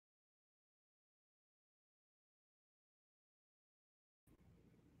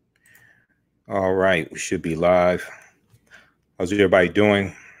All right, we should be live. How's everybody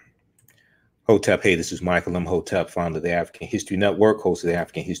doing? Hotep, hey, this is Michael Imhotep, founder of the African History Network, host of the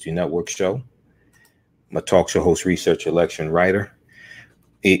African History Network show. I'm a talk show host, researcher, lecturer, and writer.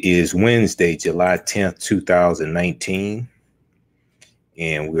 It is Wednesday, July 10th, 2019,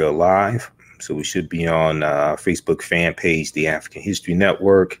 and we're live. So we should be on our Facebook fan page, the African History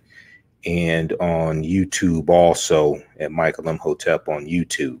Network, and on YouTube also at Michael Imhotep on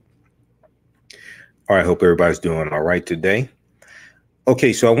YouTube. All right, hope everybody's doing all right today.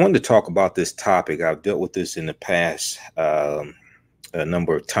 Okay, so I wanted to talk about this topic. I've dealt with this in the past a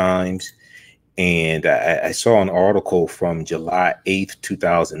number of times, and I saw an article from July 8th,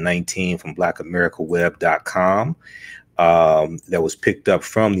 2019 from blackamericaweb.com that was picked up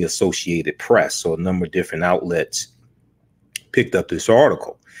from the Associated Press. So a number of different outlets picked up this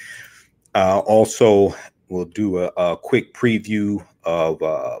article. Also, we'll do a quick preview of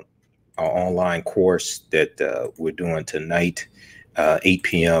our online course that we're doing tonight. 8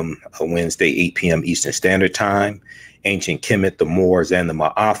 p.m. Wednesday, 8 p.m. Eastern Standard Time. Ancient Kemet, the Moors, and the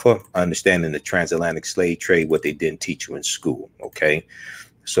Maafa, understanding the transatlantic slave trade, what they didn't teach you in school. Okay,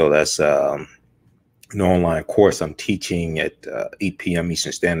 so that's an online course I'm teaching at 8 p.m.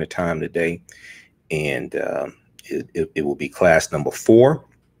 Eastern Standard Time today, and it will be class number 4.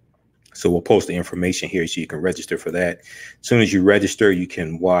 So we'll post the information here so you can register for that. As soon as you register, you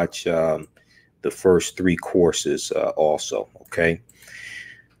can watch the first 3 courses also. Okay.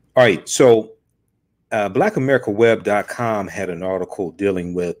 All right. So blackamericaweb.com had an article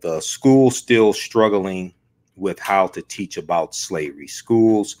dealing with schools still struggling with how to teach about slavery.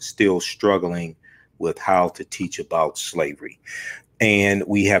 Schools still struggling with how to teach about slavery. And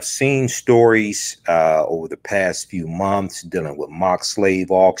we have seen stories over the past few months dealing with mock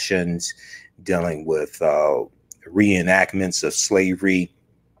slave auctions, dealing with reenactments of slavery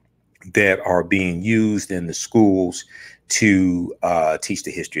that are being used in the schools to teach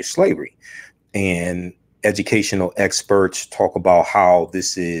the history of slavery. And educational experts talk about how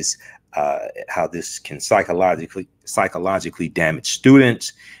this is how this can psychologically damage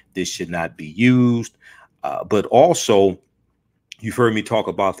students. This should not be used. But also, you've heard me talk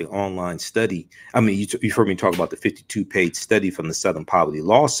about the online study. You've heard me talk about the 52-page study from the Southern Poverty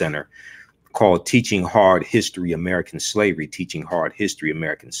Law Center called Teaching Hard History American Slavery, Teaching Hard History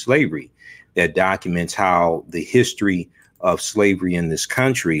American Slavery, that documents how the history of slavery in this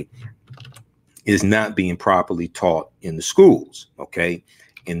country is not being properly taught in the schools. Okay.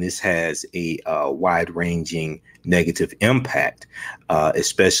 And this has a wide-ranging negative impact,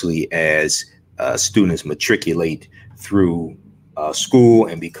 especially as students matriculate through school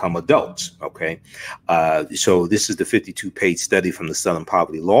and become adults. Okay. So this is the 52-page study from the Southern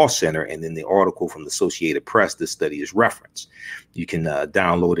Poverty Law Center. And then the article from the Associated Press, this study is referenced. You can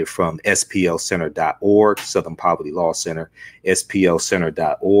download it from splcenter.org, Southern Poverty Law Center,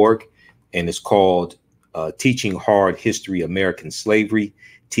 splcenter.org. And it's called Teaching Hard History American Slavery,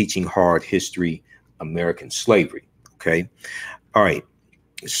 Teaching Hard History American Slavery. Okay. All right.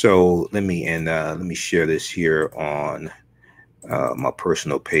 So let me share this here on my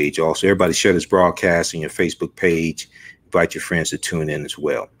personal page. Also, everybody share this broadcast on your Facebook page. Invite your friends to tune in as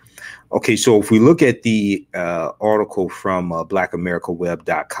well. Okay, so if we look at the article from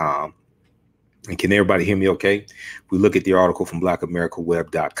blackamericaweb.com, and can everybody hear me okay? If we look at the article from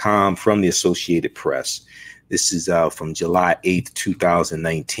blackamericaweb.com from the Associated Press, this is from July 8th,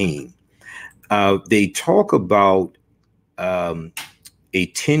 2019. They talk about a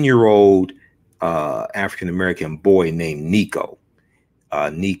 10-year-old African-American boy named Nico.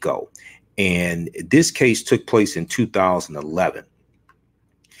 And this case took place in 2011.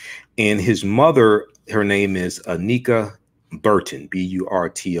 And his mother, her name is Anika Burton,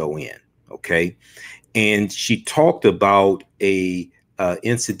 Burton. Okay. And she talked about a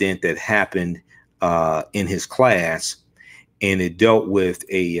incident that happened in his class, and it dealt with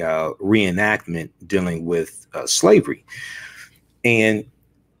a reenactment dealing with slavery. And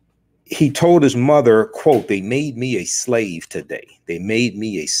he told his mother, quote, "They made me a slave today. They made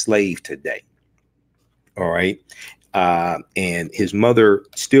me a slave today." All right. And his mother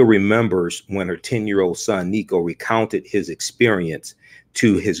still remembers when her 10-year-old son, Nico, recounted his experience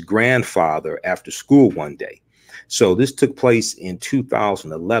to his grandfather after school one day. So this took place in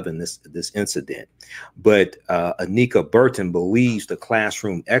 2011, this incident. But Anika Burton believes the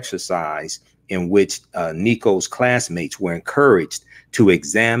classroom exercise in which Nico's classmates were encouraged to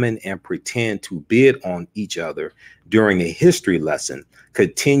examine and pretend to bid on each other during a history lesson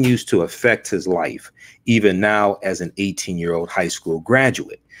continues to affect his life, even now as an 18-year-old high school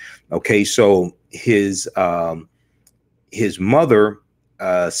graduate. Okay, so his mother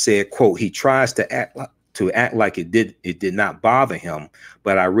said, quote, he tries to act like it did not bother him,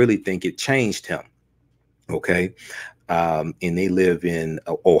 but I really think it changed him. Okay. And they live in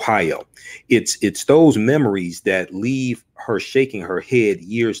Ohio. It's those memories that leave her shaking her head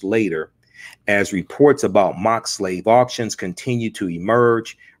years later as reports about mock slave auctions continue to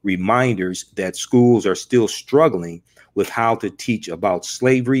emerge, reminders that schools are still struggling with how to teach about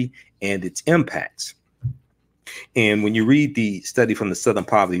slavery and its impacts. And when you read the study from the Southern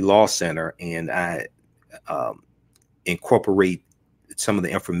Poverty Law Center, and I incorporate some of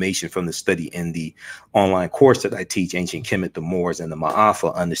the information from the study in the online course that I teach, Ancient Kemet, the Moors, and the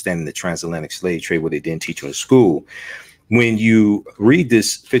Maafa, Understanding the Transatlantic Slave Trade, what they didn't teach you in school. When you read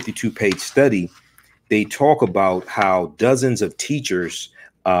this 52-page study, they talk about how dozens of teachers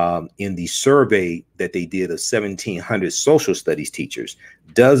in the survey that they did of 1,700 social studies teachers,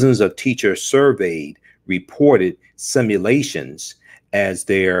 dozens of teachers surveyed reported simulations as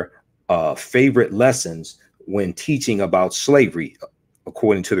their favorite lessons when teaching about slavery,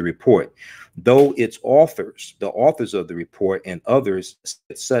 according to the report. Though its authors, the authors of the report and others,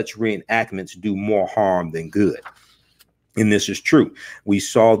 such reenactments do more harm than good. And this is true. We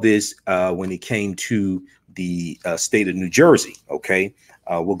saw this when it came to the state of New Jersey. Okay,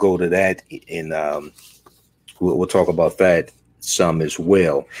 we'll go to that in we'll talk about that some as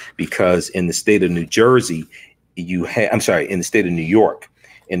well, because in the state of New Jersey, in the state of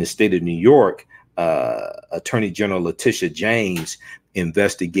New York, Attorney General Letitia James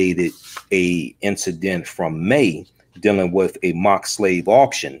investigated a incident from May dealing with a mock slave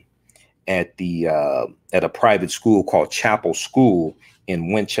auction at a private school called Chapel School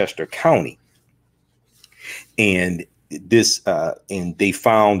in Winchester County. And this and they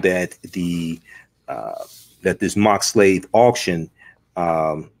found that this mock slave auction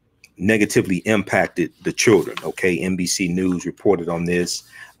negatively impacted the children. Okay, NBC News reported on this.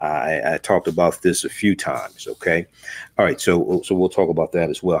 I talked about this a few times. Okay, all right. So we'll talk about that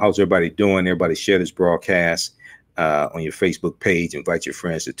as well. How's everybody doing? Everybody share this broadcast on your Facebook page. Invite your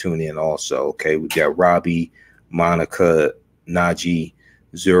friends to tune in also. Okay, we got Robbie, Monica, Naji,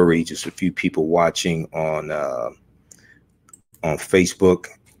 Zuri, just a few people watching on Facebook,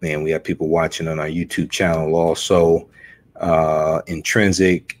 and we have people watching on our YouTube channel also.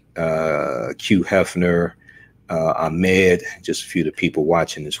 Intrinsic, Q Hefner, Ahmed, just a few of the people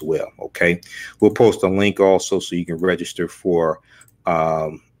watching as well. Okay, we'll post a link also so you can register for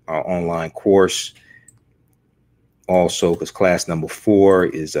our online course. Also, because class number 4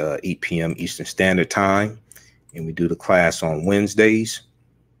 is 8 p.m. Eastern Standard Time, and we do the class on Wednesdays.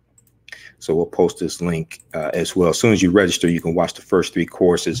 So we'll post this link as well. As soon as you register, you can watch the first 3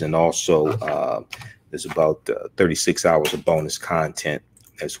 courses, and also there's about 36 hours of bonus content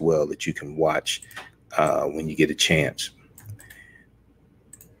as well that you can watch when you get a chance.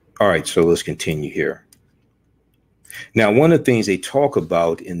 All right, so let's continue here. Now, one of the things they talk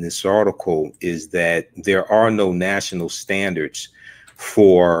about in this article is that there are no national standards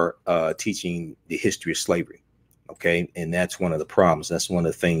for teaching the history of slavery. Okay, and that's one of the problems. That's one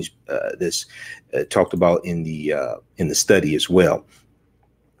of the things that's talked about in the study as well.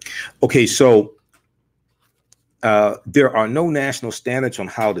 Okay, so there are no national standards on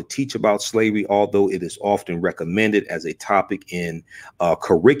how to teach about slavery, although it is often recommended as a topic in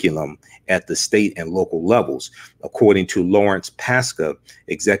curriculum at the state and local levels, according to Lawrence Pasca,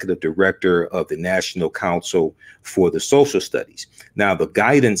 executive director of the National Council for the Social Studies. Now, the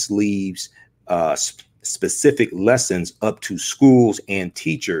guidance leaves specific lessons up to schools and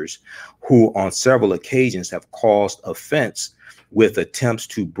teachers who on several occasions have caused offense with attempts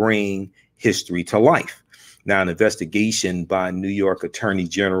to bring history to life. Now, an investigation by New York Attorney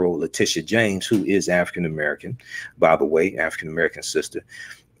General Letitia James, who is African-American, by the way, African-American sister,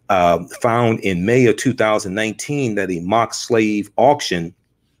 found in May of 2019 that a mock slave auction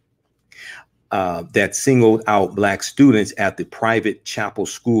that singled out Black students at the private Chapel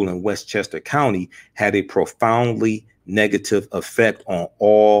School in Westchester County had a profoundly negative effect on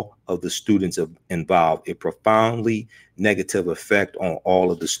all of the students involved. A profoundly negative effect on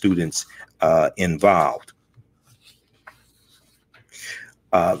all of the students involved.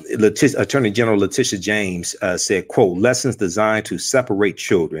 Attorney General Letitia James said, quote, lessons designed to separate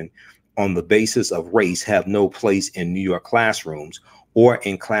children on the basis of race have no place in New York classrooms or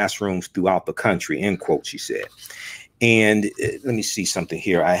in classrooms throughout the country, end quote, she said. And let me see something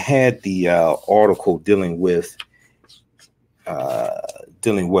here. I had the article dealing with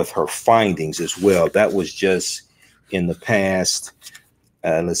her findings as well. That was just in the past.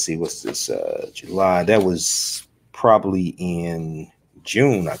 Let's see, what's this? July. That was probably in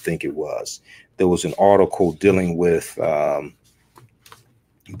June, I think it was. There was an article dealing with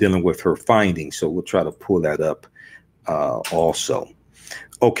dealing with her findings. So we'll try to pull that up also.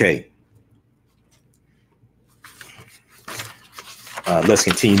 Okay. Let's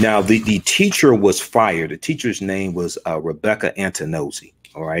continue. Now, the teacher was fired. The teacher's name was Rebecca Antonozzi.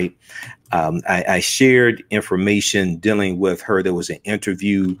 All right. I shared information dealing with her. There was an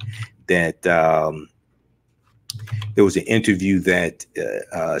interview that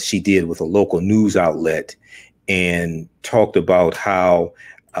she did with a local news outlet, and talked about how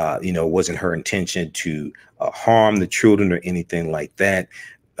it wasn't her intention to harm the children or anything like that.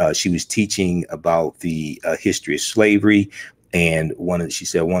 She was teaching about the history of slavery. And she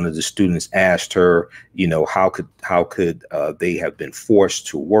said one of the students asked her, how could they have been forced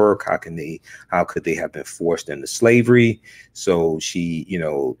to work? How could they have been forced into slavery? So she,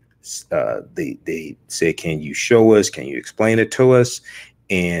 they said, can you show us? Can you explain it to us?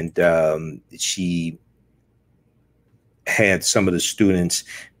 And she had some of the students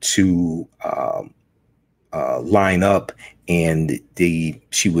to line up, and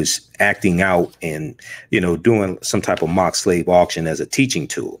she was acting out and doing some type of mock slave auction as a teaching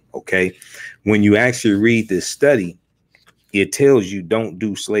tool. Okay, when you actually read this study, it tells you don't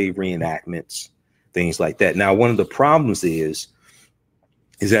do slave reenactments, things like that. Now, one of the problems is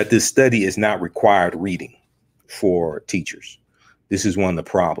that this study is not required reading for teachers. This is one of the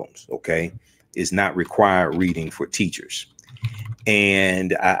problems. Okay, it's not required reading for teachers.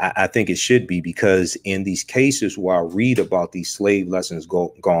 And I think it should be, because in these cases where I read about these slave lessons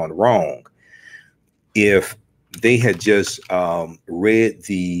gone wrong, if they had just read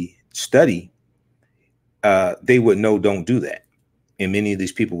the study, they would know don't do that. And many of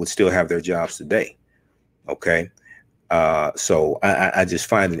these people would still have their jobs today. Okay. So I just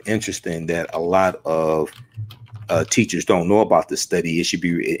find it interesting that a lot of teachers don't know about the study. It should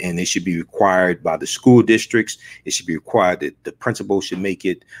be required by the school districts. It should be required that the principal should make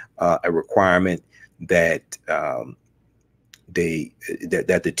it a requirement that that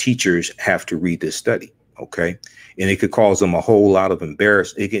the teachers have to read this study. Okay, and it could cause them a whole lot of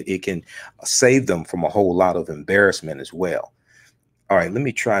embarrassment. It can save them from a whole lot of embarrassment as well. All right, let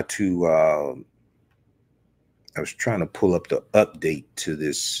me try to. I was trying to pull up the update to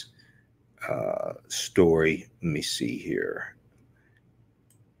this story. Let me see here.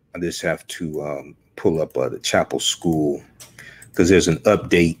 I just have to pull up the Chapel School, because there's an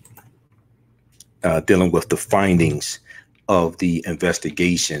update dealing with the findings of the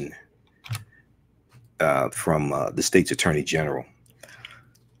investigation from the state's attorney general.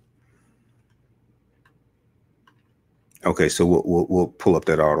 Okay, so we'll pull up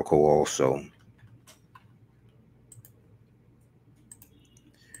that article also.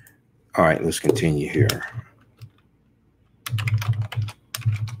 All right, let's continue here.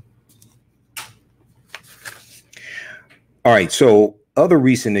 All right, so other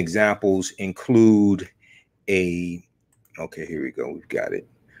recent examples include okay, here we go. We've got it.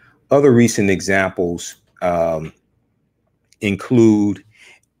 Other recent examples include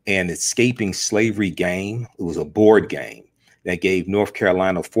an escaping slavery game. It was a board game that gave North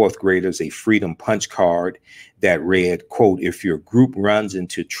Carolina fourth graders a freedom punch card that read, quote, if your group runs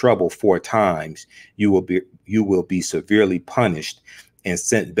into trouble 4 times, you will be severely punished and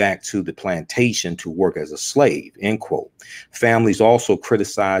sent back to the plantation to work as a slave, end quote. Families also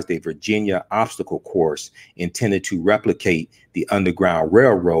criticized a Virginia obstacle course intended to replicate the Underground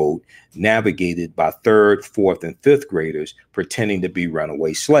Railroad, navigated by 3rd, 4th, and 5th graders pretending to be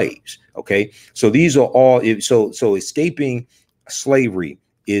runaway slaves. Okay, so these are all, so escaping slavery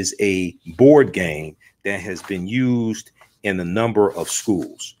is a board game that has been used in a number of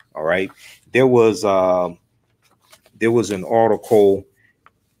schools. All right, there was an article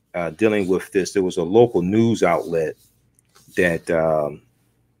dealing with this. There was a local news outlet that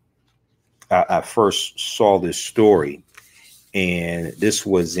I first saw this story, and this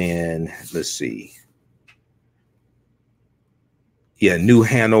was in, let's see. Yeah, New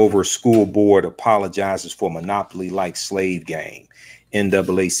Hanover School Board apologizes for monopoly-like slave game.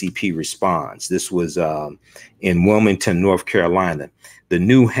 NAACP responds. This was in Wilmington, North Carolina. The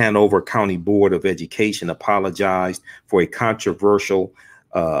New Hanover County Board of Education apologized for a controversial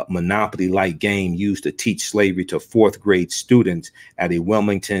monopoly-like game used to teach slavery to 4th grade students at a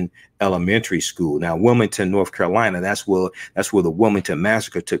Wilmington elementary school. Now, Wilmington, North Carolina, that's where the Wilmington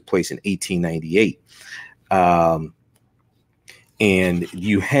Massacre took place in 1898. And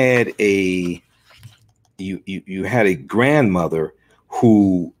you had a grandmother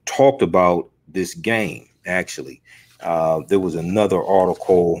who talked about this game. Actually, there was another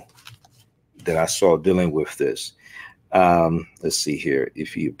article that I saw dealing with this. Let's see here.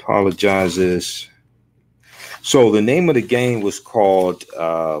 If he apologizes, So the name of the game was called,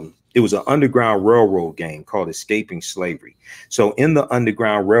 it was an Underground Railroad game called Escaping Slavery. So in the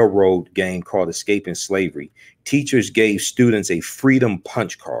Underground Railroad game called Escaping Slavery, teachers gave students a freedom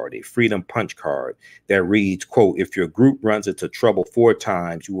punch card, that reads, quote, if your group runs into trouble 4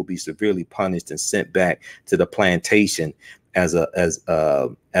 times, you will be severely punished and sent back to the plantation as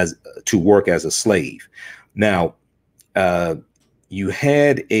to work as a slave. Now, you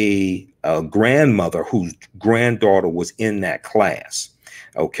had a grandmother whose granddaughter was in that class.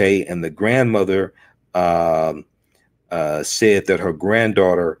 Okay. And the grandmother said that her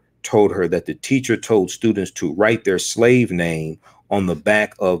granddaughter told her that the teacher told students to write their slave name on the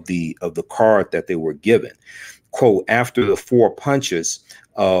back of the card that they were given. Quote, after the 4 punches,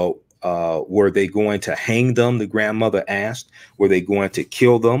 were they going to hang them? The grandmother asked. Were they going to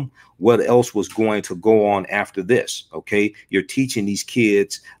kill them? What else was going to go on after this? Okay, you're teaching these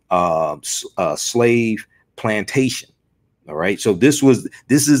kids slave plantation. All right, so this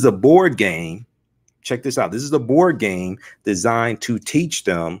is a board game. Check this out. This is a board game designed to teach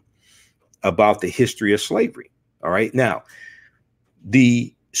them about the history of slavery. All right, now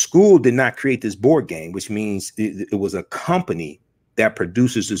the school did not create this board game, which means it was a company that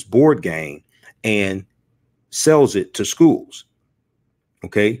produces this board game and sells it to schools.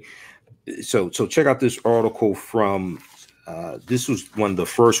 Okay, so check out this article from this was one of the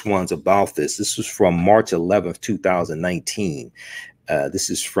first ones about this. This was from March 11th, 2019. This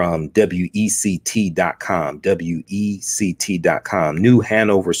is from WECT.com. WECT.com. New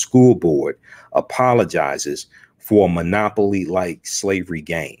Hanover School Board apologizes for a monopoly-like slavery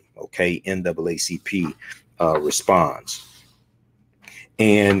game. Okay, NAACP responds.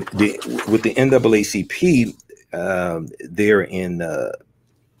 And with the NAACP, they're in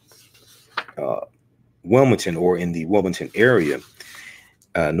Wilmington, or in the Wilmington area,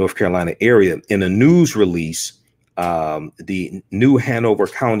 North Carolina area. In a news release, the New Hanover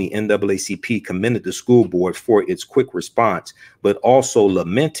County NAACP commended the school board for its quick response, but also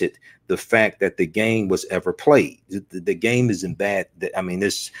lamented the fact that the game was ever played. The game is in bad. I mean,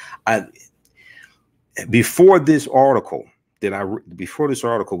 before this article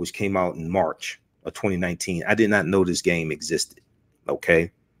which came out in March of 2019, I did not know this game existed.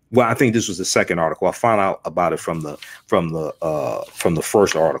 Okay. Well, I think this was the second article. I found out about it from the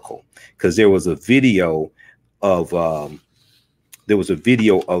first article, because there was a video of the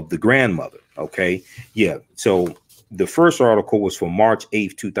grandmother. Okay. Yeah. So the first article was from March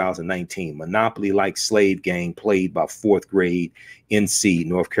 8th, 2019. Monopoly-like slave game played by 4th grade NC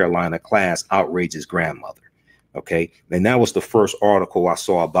North Carolina class outrages grandmother. Okay. And that was the first article I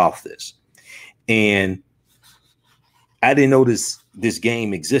saw about this. And I didn't know this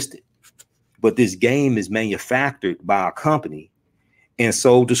game existed, but this game is manufactured by a company and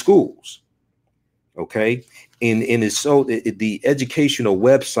sold to schools. Okay. And it's sold, the educational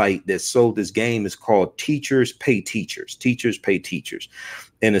website that sold this game is called Teachers Pay Teachers. Teachers Pay Teachers.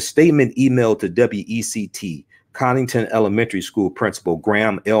 In a statement emailed to WECT, Connington Elementary School Principal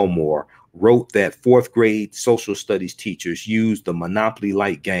Graham Elmore wrote that 4th grade social studies teachers used the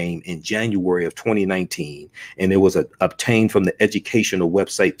Monopoly-like game in January of 2019, and it was obtained from the educational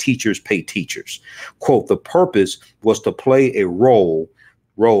website Teachers Pay Teachers. Quote, the purpose was to play a role,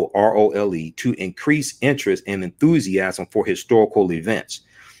 ROLE, to increase interest and enthusiasm for historical events.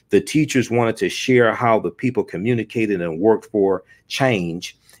 The teachers wanted to share how the people communicated and worked for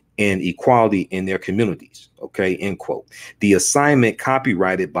change and equality in their communities. Okay, end quote. The assignment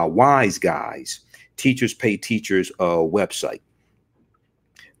copyrighted by Wise Guys, Teachers Pay Teachers website.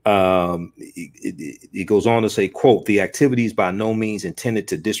 It goes on to say, quote, the activities by no means intended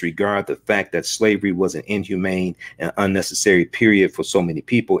to disregard the fact that slavery was an inhumane and unnecessary period for so many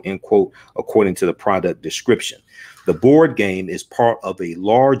people, end quote, according to the product description. The board game is part of a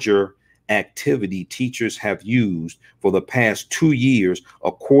larger activity teachers have used for the past 2 years,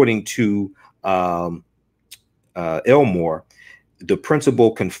 according to Elmore. The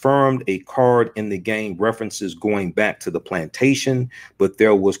principal confirmed a card in the game references going back to the plantation, but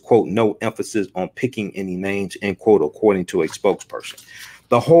there was, quote, no emphasis on picking any names, end quote, according to a spokesperson.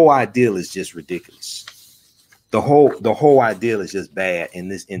 The whole idea is just ridiculous. The whole idea is just bad,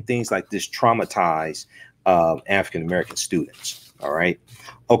 and things like this traumatize African-American students. All right.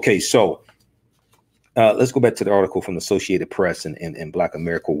 Okay, so let's go back to the article from the Associated Press and Black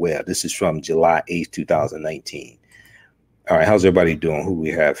America Web. This is from July 8th, 2019. All right, how's everybody doing? Who we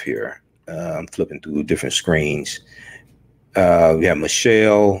have here? I'm flipping through different screens. We have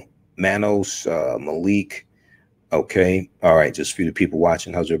Michelle, Manos, Malik. Okay, all right, just a few people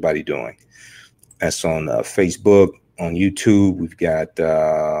watching. How's everybody doing? That's on Facebook, on YouTube. We've got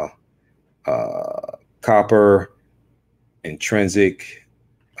Copper, Intrinsic,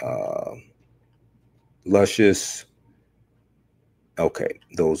 Luscious. Okay,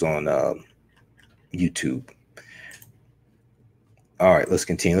 those on YouTube. All right, let's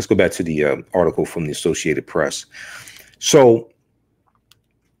continue. Let's go back to the article from the Associated Press. So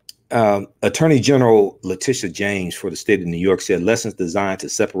Attorney General Letitia James for the state of New York said lessons designed to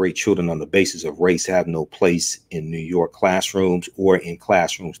separate children on the basis of race have no place in New York classrooms or in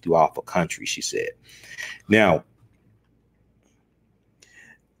classrooms throughout the country, she said. Now,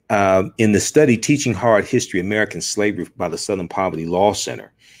 in the study Teaching Hard History, American Slavery by the Southern Poverty Law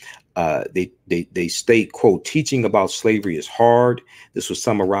Center, they state, quote, teaching about slavery is hard. This was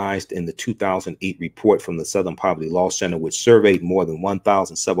summarized in the 2008 report from the Southern Poverty Law Center, which surveyed more than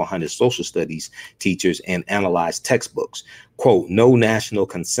 1,700 social studies teachers and analyzed textbooks. Quote, no national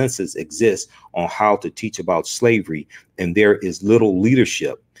consensus exists on how to teach about slavery, and there is little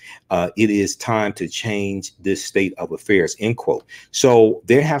leadership. It is time to change this state of affairs, end quote. So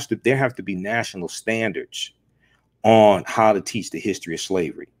there have to be national standards on how to teach the history of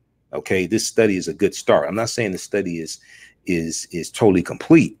slavery. Okay, this study is a good start. I'm not saying the study is totally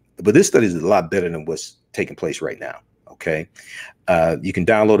complete, but this study is a lot better than what's taking place right now. Okay, you can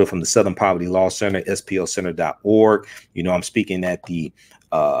download it from the Southern Poverty Law Center, splcenter.org. You know, I'm speaking at the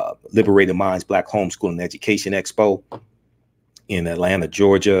Liberated Minds Black Homeschooling and Education Expo in Atlanta,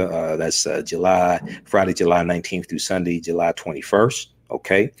 Georgia. That's Friday, July 19th through Sunday, July 21st.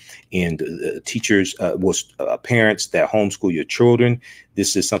 Okay. And teachers, parents that homeschool your children,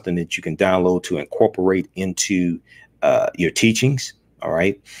 this is something that you can download to incorporate into your teachings. All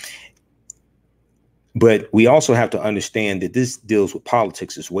right. But we also have to understand that this deals with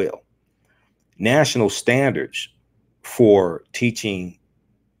politics as well. National standards for teaching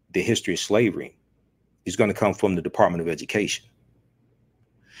the history of slavery is going to come from the Department of Education.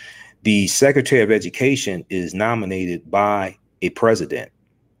 The Secretary of Education is nominated by a president,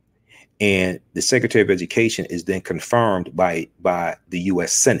 and the Secretary of Education is then confirmed by the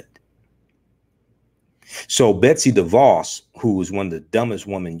U.S. Senate. So Betsy DeVos, who is one of the dumbest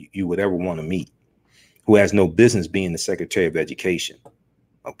women you would ever want to meet, who has no business being the Secretary of Education,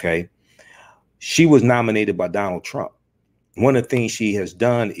 okay, she was nominated by Donald Trump. One of the things she has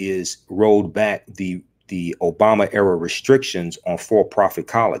done is rolled back the Obama era restrictions on for-profit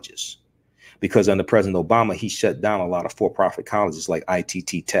colleges, because under President Obama, he shut down a lot of for-profit colleges like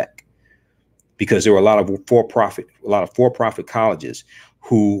ITT Tech, because there were a lot of for-profit colleges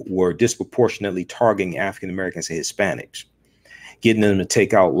who were disproportionately targeting African Americans and Hispanics, getting them to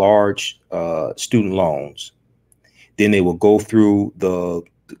take out large student loans. Then they will go through the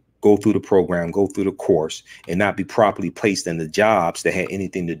program, go through the course, and not be properly placed in the jobs that had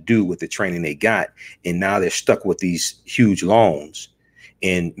anything to do with the training they got. And now they're stuck with these huge loans,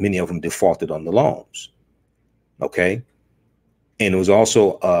 and many of them defaulted on the loans. Okay. And it was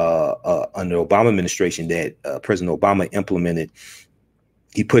also under the Obama administration that President Obama implemented.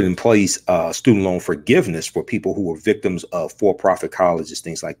 He put in place student loan forgiveness for people who were victims of for-profit colleges,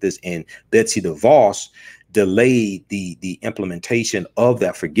 things like this. And Betsy DeVos delayed the implementation of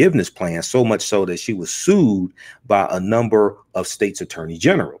that forgiveness plan, so much so that she was sued by a number of states' attorney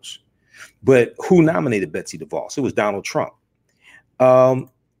generals. But who nominated Betsy DeVos? It was Donald Trump.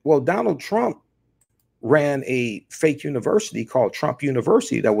 Well, Donald Trump ran a fake university called Trump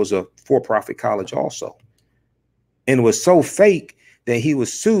University that was a for-profit college also. And it was so fake that he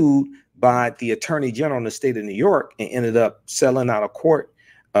was sued by the attorney general in the state of New York and ended up selling out of court.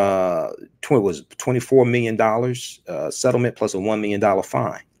 Was $24 million settlement plus a $1 million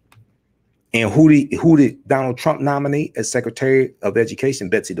fine. And who did Donald Trump nominate as Secretary of Education?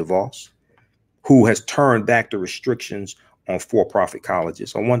 Betsy DeVos, who has turned back the restrictions on for-profit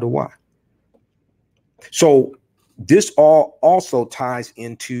colleges. I wonder why. So this all also ties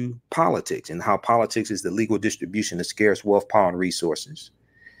into politics, and how politics is the legal distribution of scarce wealth, power, and resources.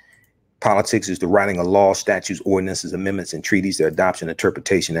 Politics is the writing of laws, statutes, ordinances, amendments, and treaties, their adoption,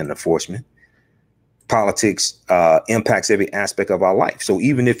 interpretation, and enforcement. Politics impacts every aspect of our life. So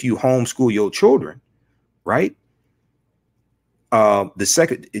even if you homeschool your children, right?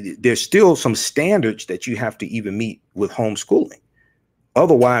 There's still some standards that you have to even meet with homeschooling.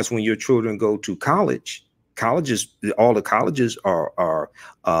 Otherwise, when your children go to college, all the colleges are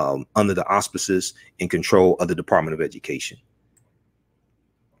under the auspices and control of the Department of Education.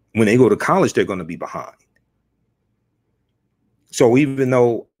 When they go to college, they're going to be behind. So even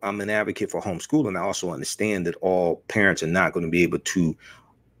though I'm an advocate for homeschooling, I also understand that all parents are not going to be able to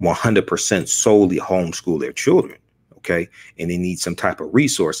 100% solely homeschool their children. Okay. And they need some type of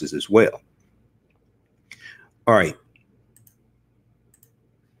resources as well. All right.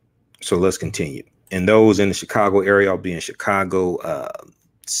 So let's continue. And those in the Chicago area, I'll be in Chicago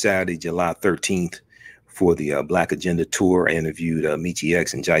Saturday, July 13th for the Black Agenda Tour. I interviewed Michi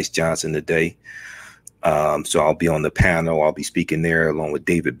X and Jice Johnson today. So I'll be on the panel. I'll be speaking there along with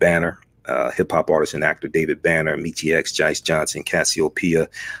David Banner, hip hop artist and actor David Banner, Michi X, Jice Johnson, Cassiopeia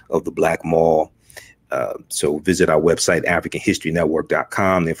of the Black Mall. So visit our website,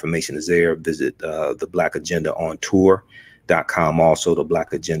 AfricanHistoryNetwork.com. The information is there. Visit the Black Agenda on Tour.com, also the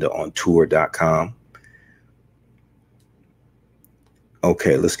Black Agenda on Tour.com.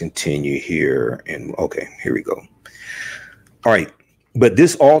 Okay, let's continue here. And okay, here we go. All right. But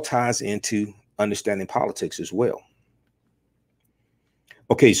this all ties into understanding politics as well.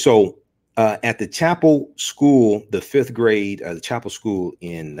 Okay, so at the Chapel School, the 5th grade, the Chapel School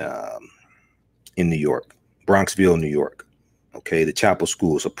in New York, Bronxville, New York. Okay, the Chapel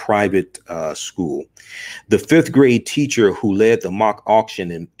School is a private school. The 5th grade teacher who led the mock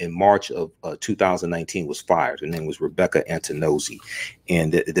auction in March of 2019 was fired. Her name was Rebecca Antonozzi.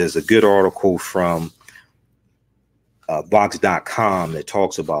 And there's a good article from Vox.com that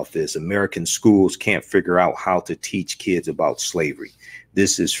talks about this. American schools can't figure out how to teach kids about slavery.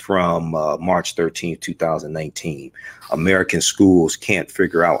 This is from March 13th, 2019. American schools can't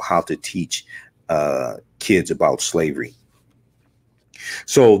figure out how to teach kids about slavery.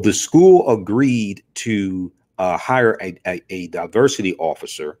 So the school agreed to hire a diversity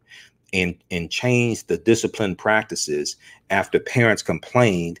officer and change the discipline practices after parents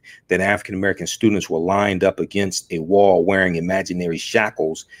complained that African-American students were lined up against a wall wearing imaginary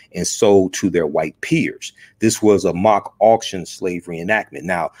shackles and sold to their white peers. This was a mock auction slavery enactment.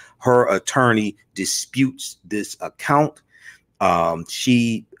 Now, her attorney disputes this account.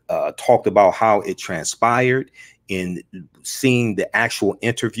 She talked about how it transpired. In seeing the actual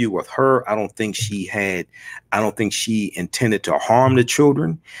interview with her, I don't think she intended to harm the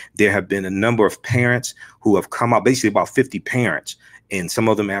children. There have been a number of parents who have come out, basically about 50 parents, and some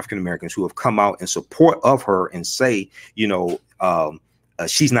of them African Americans, who have come out in support of her and say, you know,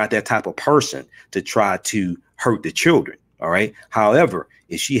 she's not that type of person to try to hurt the children. All right. However,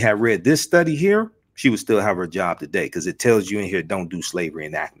 if she had read this study here, she would still have her job today, because it tells you in here, don't do slavery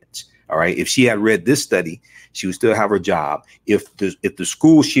enactments. All right. If she had read this study, she would still have her job. If the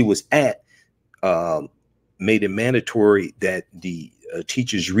school she was at made it mandatory that the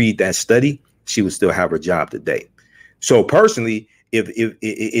teachers read that study, she would still have her job today. So personally, if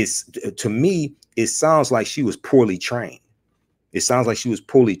it's, to me, it sounds like she was poorly trained. It sounds like she was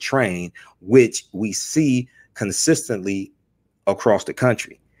poorly trained, which we see consistently across the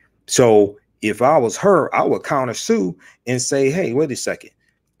country. So if I was her, I would countersue and say, hey, wait a second.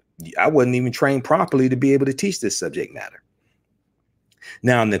 I wasn't even trained properly to be able to teach this subject matter.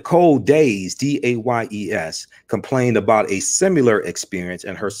 Now, Nicole Days, D-A-Y-E-S, complained about a similar experience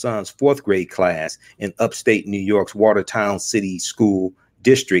in her son's 4th grade class in upstate New York's Watertown City School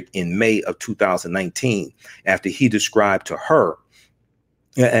District in May of 2019, after he described it to her.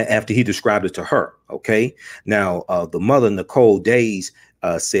 Okay. Now, the mother, Nicole Days,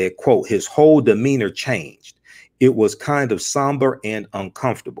 said, quote, his whole demeanor changed. It was kind of somber and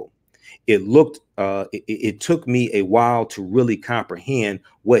uncomfortable. It took me a while to really comprehend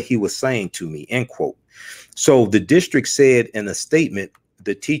what he was saying to me, end quote. So the district said in a statement,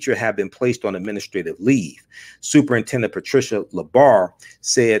 the teacher had been placed on administrative leave. Superintendent Patricia Labar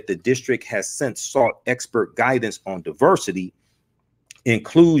said the district has since sought expert guidance on diversity,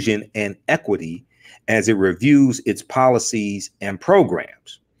 inclusion, and equity as it reviews its policies and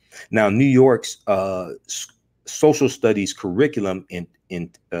programs. Now, New York's social studies curriculum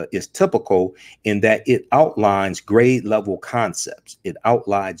is typical in that it outlines grade level concepts. It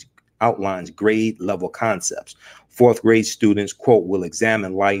outlines grade level concepts. 4th grade students, quote, will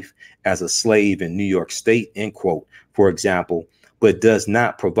examine life as a slave in New York State, end quote, for example, but does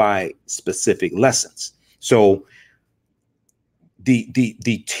not provide specific lessons. So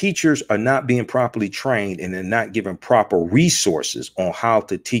the teachers are not being properly trained, and they're not given proper resources on how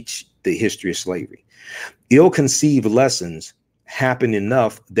to teach the history of slavery. Ill-conceived lessons happen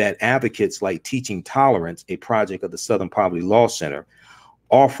enough that advocates like Teaching Tolerance, a project of the Southern Poverty Law Center,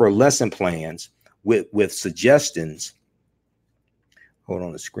 offer lesson plans with suggestions. Hold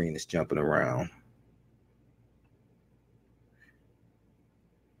on, the screen is jumping around.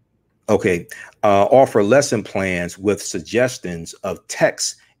 Okay, offer lesson plans with suggestions of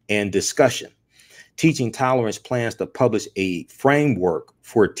text and discussion. Teaching Tolerance plans to publish a framework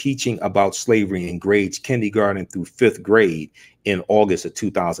for teaching about slavery in grades kindergarten through 5th grade in August of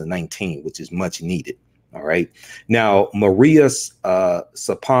 2019, which is much needed. All right. Now, Maria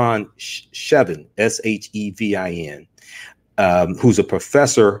Sapon-Shevin, S-H-E-V-I-N, who's a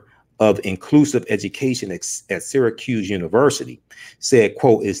professor of inclusive education at Syracuse University, said,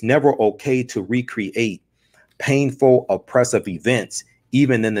 quote, "It's never okay to recreate painful, oppressive events,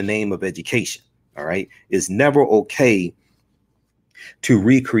 even in the name of education." All right. It's never okay to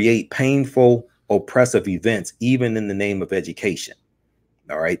recreate painful, oppressive events, even in the name of education.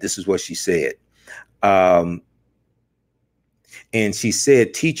 All right. This is what she said. And she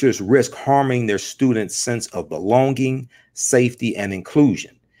said teachers risk harming their students' sense of belonging, safety, and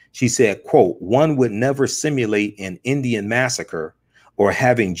inclusion. She said, quote, "One would never simulate an Indian massacre or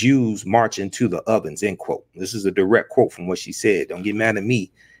having Jews march into the ovens," end quote. This is a direct quote from what she said. Don't get mad at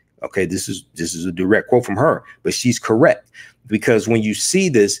me. Okay, this is a direct quote from her, but she's correct. Because when you see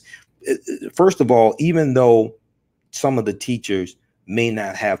this, first of all, even though some of the teachers may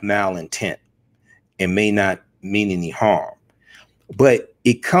not have malintent and may not mean any harm, but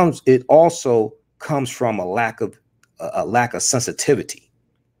it also comes from a lack of sensitivity.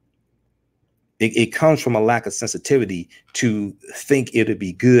 It comes from a lack of sensitivity to think it'd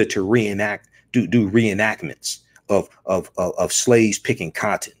be good to do reenactments of slaves picking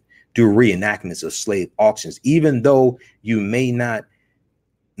cotton, do reenactments of slave auctions, even though you may not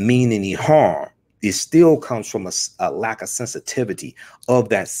mean any harm. It still comes from a lack of sensitivity of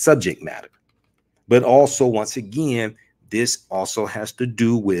that subject matter. But also, once again, this also has to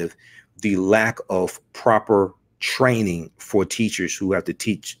do with the lack of proper training for teachers who have to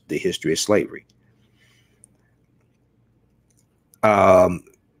teach the history of slavery.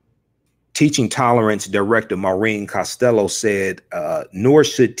 Teaching Tolerance Director Maureen Costello said, "Nor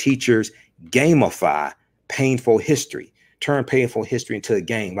should teachers gamify painful history, turn painful history into a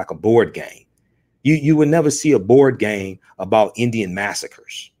game, like a board game. You would never see a board game about Indian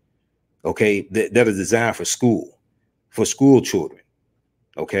massacres, okay, that are designed for school children,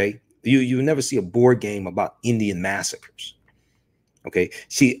 okay? You would never see a board game about Indian massacres." Okay,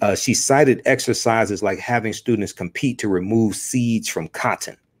 she cited exercises like having students compete to remove seeds from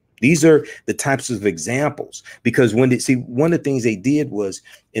cotton. These are the types of examples, because one of the things they did was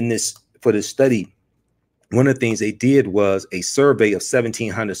for this study, one of the things they did was a survey of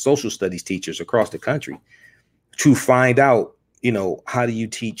 1,700 social studies teachers across the country to find out, how do you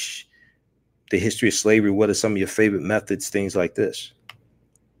teach the history of slavery? What are some of your favorite methods? Things like this.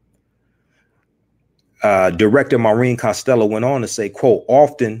 Director Maureen Costello went on to say, quote,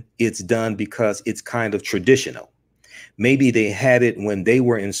 "Often it's done because it's kind of traditional. Maybe they had it when they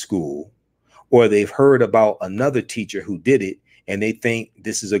were in school, or they've heard about another teacher who did it and they think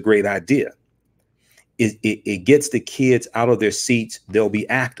this is a great idea. It gets the kids out of their seats. They'll be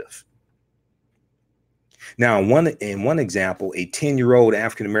active." Now, in one example, a 10-year-old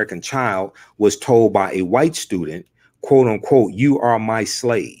African-American child was told by a white student, quote unquote, "You are my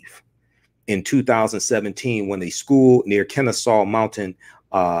slave," in 2017, when a school near Kennesaw Mountain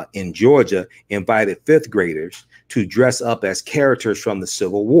in Georgia invited fifth graders to dress up as characters from the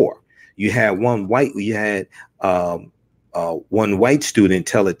Civil War. You had one white student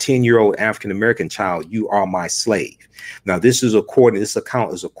tell a 10-year-old African-American child, "You are my slave." Now, this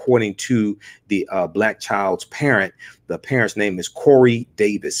account is according to the black child's parent. The parent's name is Corrie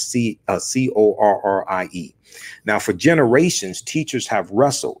Davis, Corrie. Now, for generations, teachers have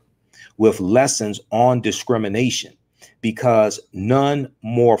wrestled with lessons on discrimination, because perhaps none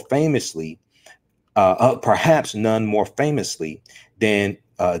more famously than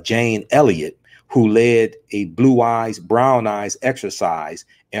Jane Elliott, who led a Blue Eyes, Brown Eyes exercise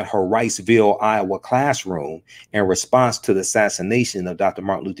in her Riceville, Iowa classroom in response to the assassination of Dr.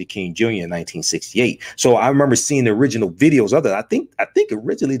 Martin Luther King Jr. in 1968. So I remember seeing the original videos of it. I think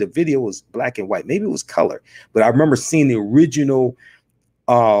originally the video was black and white. Maybe it was color, but I remember seeing the original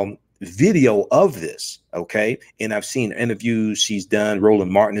video of this. Okay. And I've seen interviews she's done.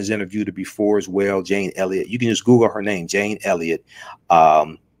 Roland Martin has interviewed her before as well. Jane Elliott. You can just Google her name, Jane Elliott,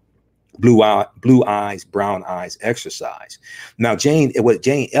 Blue Eyes, Brown Eyes exercise. Now, what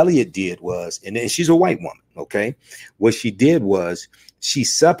Jane Elliott did was, and she's a white woman. Okay. What she did was she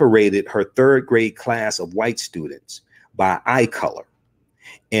separated her third grade class of white students by eye color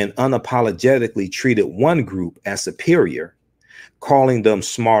and unapologetically treated one group as superior, calling them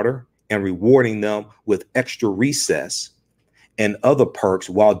smarter and rewarding them with extra recess and other perks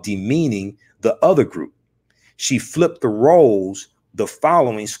while demeaning the other group. She flipped the roles the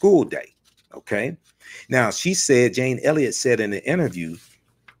following school day. Okay. Now, Jane Elliott said in an interview,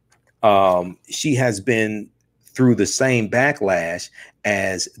 she has been through the same backlash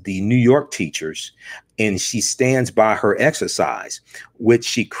as the New York teachers, and she stands by her exercise, which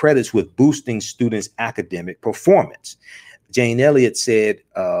she credits with boosting students' academic performance. Jane Elliott said,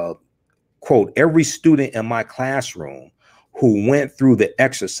 quote, "Every student in my classroom who went through the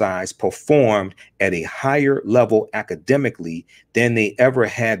exercise performed at a higher level academically than they ever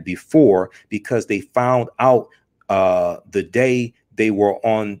had before, because they found out the day they were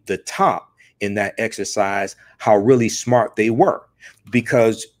on the top in that exercise how really smart they were.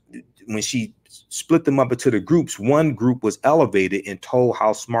 Because when she split them up into the groups, one group was elevated and told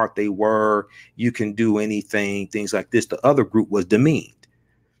how smart they were, you can do anything, things like this. The other group was demeaned.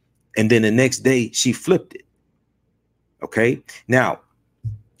 And then the next day she flipped it. Okay. Now,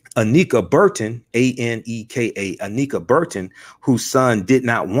 Anika Burton, A-N-E-K-A, Anika Burton, whose son did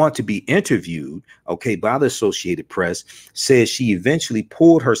not want to be interviewed, okay, by the Associated Press, says she eventually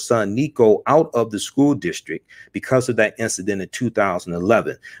pulled her son Nico out of the school district because of that incident in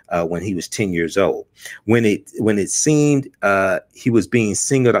 2011, when he was 10 years old. When it seemed he was being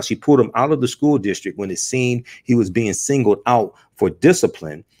singled out, she pulled him out of the school district when it seemed he was being singled out for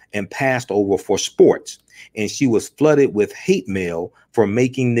discipline and passed over for sports. And she was flooded with hate mail for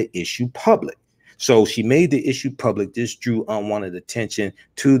making the issue public. So she made the issue public. This drew unwanted attention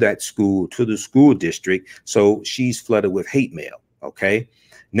to that school, to the school district. So she's flooded with hate mail. Okay.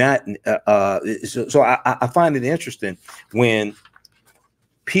 Not so I find it interesting when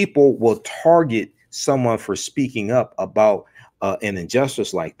people will target someone for speaking up about an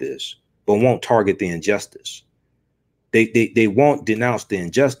injustice like this, but won't target the injustice. They won't denounce the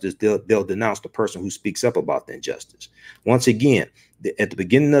injustice. They'll denounce the person who speaks up about the injustice. Once again, at the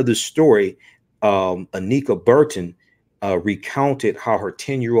beginning of the story, Anika Burton recounted how her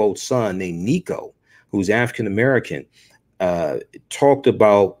 10-year-old son named Nico, who's African-American,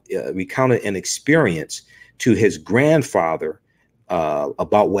 recounted an experience to his grandfather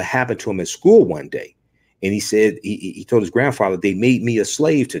about what happened to him at school one day. And he said, he told his grandfather, they made me a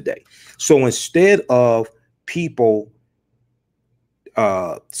slave today. So instead of people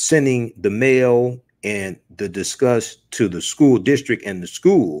sending the mail and the discuss to the school district and the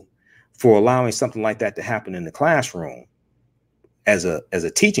school for allowing something like that to happen in the classroom as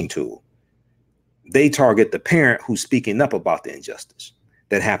a teaching tool, they target the parent who's speaking up about the injustice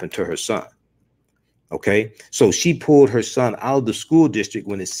that happened to her son. Okay, so she pulled her son out of the school district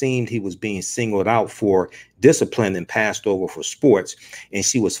when it seemed he was being singled out for discipline and passed over for sports, and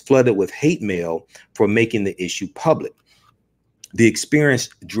she was flooded with hate mail for making the issue public. The experience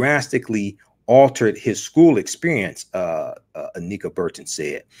drastically altered his school experience, Anika Burton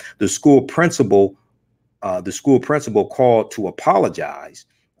said. The school principal called to apologize.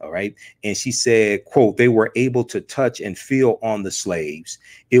 All right. And she said, quote, they were able to touch and feel on the slaves.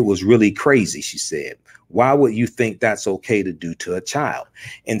 It was really crazy, she said. Why would you think that's okay to do to a child?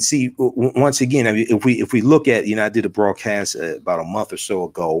 And see, once again, I mean, if we look at, I did a broadcast about a month or so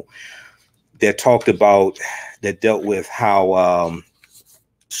ago that dealt with how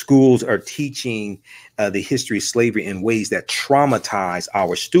schools are teaching the history of slavery in ways that traumatize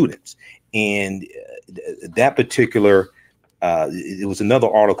our students. And that particular, it was another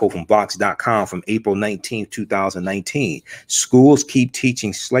article from Vox.com from April 19th, 2019. Schools keep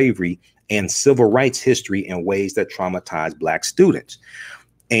teaching slavery and civil rights history in ways that traumatize Black students.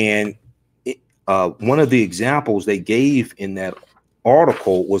 And one of the examples they gave in that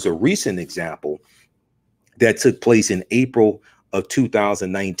article was a recent example that took place in April of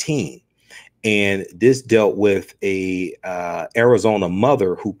 2019. And this dealt with a Arizona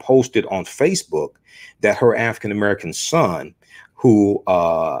mother who posted on Facebook that her African-American son, who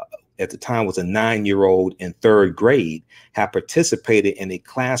at the time was a 9-year-old in 3rd grade, had participated in a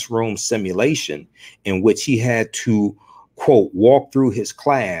classroom simulation in which he had to, quote, walk through his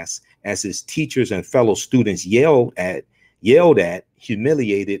class as his teachers and fellow students yelled at,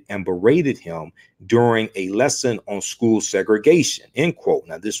 humiliated, and berated him during a lesson on school segregation, end quote.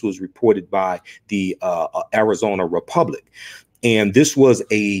 Now, this was reported by the Arizona Republic. And this was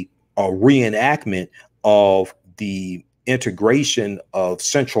a reenactment of the integration of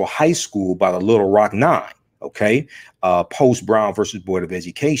Central High School by the Little Rock Nine, okay, post Brown versus Board of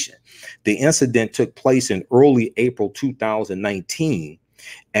Education. The incident took place in early April 2019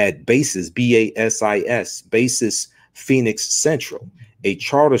 at BASIS, B-A-S-I-S, BASIS Phoenix Central, a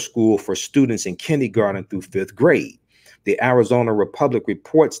charter school for students in kindergarten through 5th grade. The Arizona Republic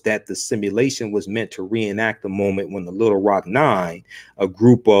reports that the simulation was meant to reenact the moment when the Little Rock Nine, a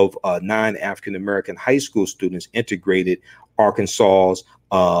group of 9 African-American high school students, integrated Arkansas's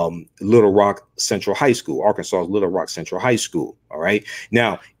Little Rock Central High School. All right.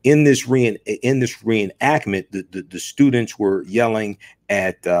 Now, in this reenactment, the students were yelling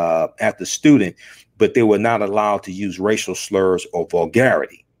at the student, but they were not allowed to use racial slurs or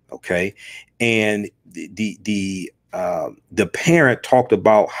vulgarity. Okay, and the parent talked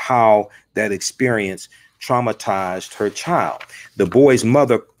about how that experience traumatized her child. The boy's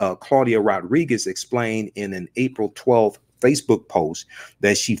mother, Claudia Rodriguez, explained in an April 12th Facebook post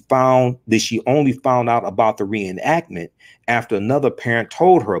that she only found out about the reenactment after another parent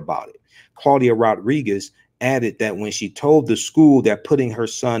told her about it. Claudia Rodriguez added that when she told the school that putting her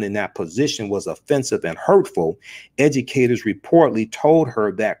son in that position was offensive and hurtful, educators reportedly told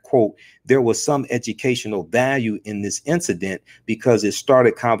her that, quote, there was some educational value in this incident because it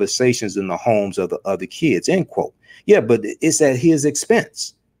started conversations in the homes of the other kids, end quote. Yeah, but it's at his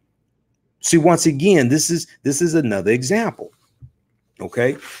expense. See, once again, this is another example.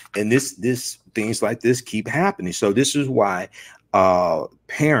 Okay. And this things like this keep happening. So this is why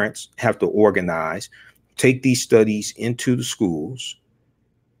parents have to organize, take these studies into the schools,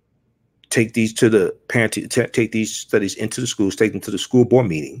 take these to the parent, take these studies into the schools, take them to the school board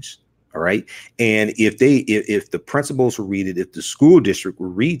meetings. All right. And if the principals will read it, if the school district will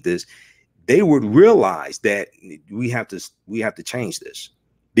read this, they would realize that we have to change this,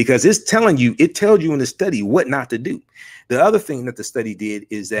 because it tells you in the study what not to do. The other thing that the study did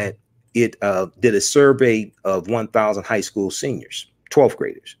is that it did a survey of 1,000 high school seniors, 12th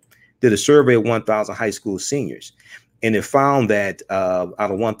graders, did a survey of 1,000 high school seniors. And it found that out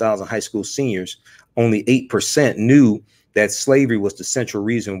of 1,000 high school seniors, only 8% knew that slavery was the central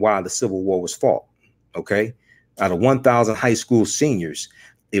reason why the Civil War was fought. Okay. Out of 1,000 high school seniors,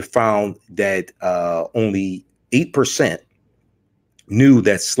 it found that only 8% knew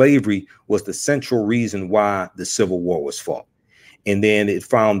that slavery was the central reason why the Civil War was fought. And then it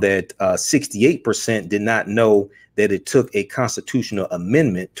found that 68% did not know that it took a constitutional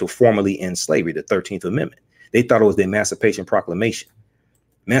amendment to formally end slavery, the 13th Amendment. They thought it was the Emancipation Proclamation.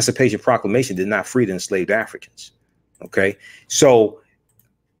 Emancipation Proclamation did not free the enslaved Africans. Okay. So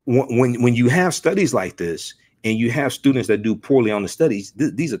when you have studies like this and you have students that do poorly on the studies,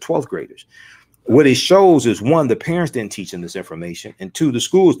 these are 12th graders. What it shows is, one, the parents didn't teach them this information, and two, the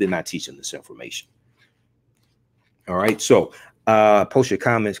schools did not teach them this information. All right. So post your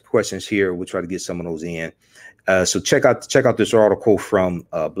comments, questions here. We'll try to get some of those in. So check out this article from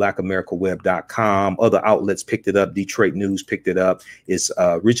blackamericaweb.com. Other outlets picked it up. Detroit News picked it up. It's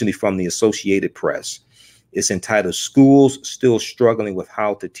originally from the Associated Press. It's entitled "Schools Still Struggling with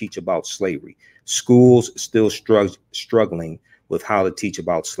How to Teach About Slavery." Schools still struggling with how to teach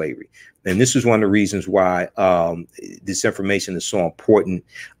about slavery. And this is one of the reasons why this information is so important.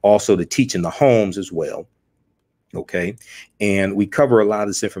 Also, to teach in the homes as well. Okay. And we cover a lot of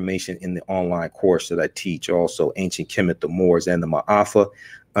this information in the online course that I teach. Also, Ancient Kemet, the Moors, and the Maafa,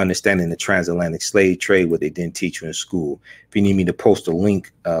 Understanding the Transatlantic Slave Trade, what they didn't teach you in school. If you need me to post a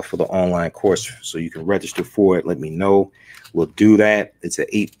link for the online course so you can register for it, let me know. We'll do that. It's a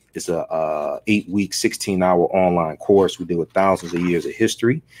 8-week, 16-hour online course. We deal with thousands of years of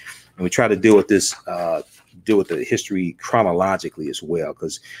history, and we try to deal with this, deal with the history chronologically as well,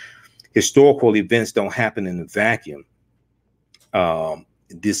 because historical events don't happen in a vacuum.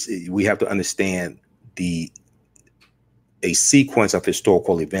 We have to understand a sequence of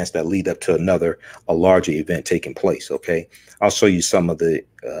historical events that lead up to a larger event taking place. Okay, I'll show you some of the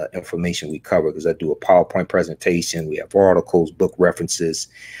information we cover, because I do a PowerPoint presentation. We have articles, book references.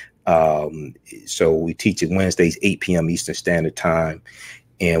 So we teach it Wednesdays, 8 p.m. Eastern Standard Time,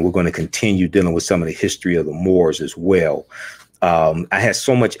 and we're going to continue dealing with some of the history of the Moors as well. I had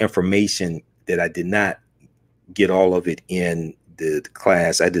so much information that I did not get all of it in the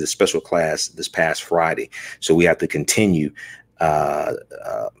class. I did a special class this past Friday, so we have to continue.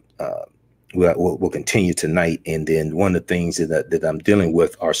 We'll continue tonight. And then one of the things that I'm dealing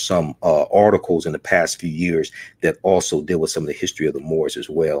with are some articles in the past few years that also deal with some of the history of the Moors as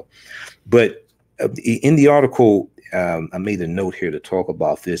well. But in the article, I made a note here to talk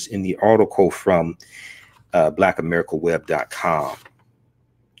about this. In the article from blackamericaweb.com,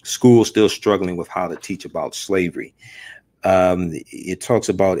 Schools Still Struggling with How to Teach About Slavery. It talks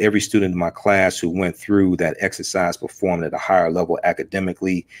about every student in my class who went through that exercise performed at a higher level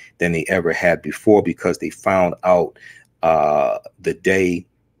academically than they ever had before, because they found out the day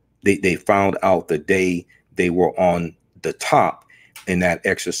they were on the top in that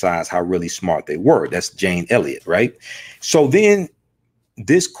exercise, how really smart they were. That's Jane Elliott, right? So then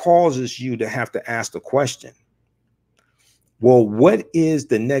this causes you to have to ask the question, well, what is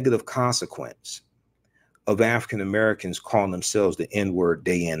the negative consequence of African Americans calling themselves the N-word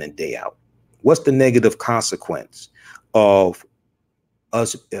day in and day out? What's the negative consequence of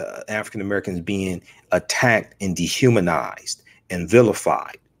us African Americans being attacked and dehumanized and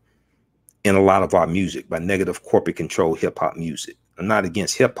vilified in a lot of our music by negative corporate control hip hop music? I'm not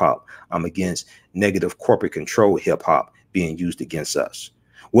against hip hop. I'm against negative corporate control hip hop being used against us.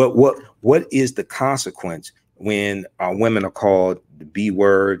 What is the consequence when our women are called the B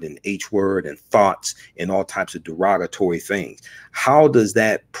word and H word and thoughts and all types of derogatory things? How does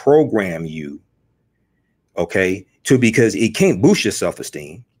that program you? Okay, because it can't boost your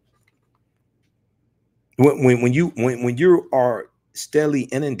self-esteem. When you are steadily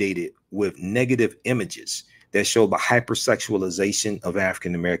inundated with negative images that show the hypersexualization of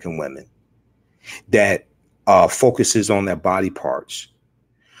African American women, that focuses on their body parts,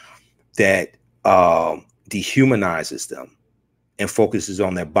 that dehumanizes them and focuses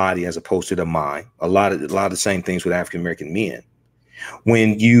on their body as opposed to their mind. A lot of the same things with African American men.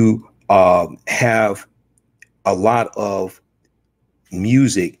 When you have a lot of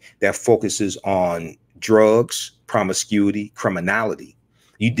music that focuses on drugs, promiscuity, criminality,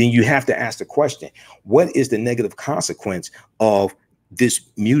 then you have to ask the question, what is the negative consequence of this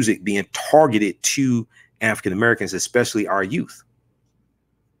music being targeted to African Americans, especially our youth?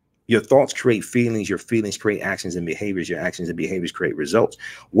 Your thoughts create feelings, your feelings create actions and behaviors, your actions and behaviors create results.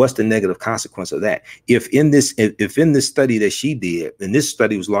 What's the negative consequence of that? If in this study that she did, and this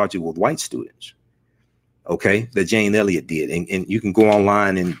study was largely with white students, okay, that Jane Elliott did, and you can go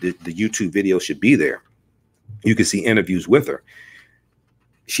online and the YouTube video should be there. You can see interviews with her.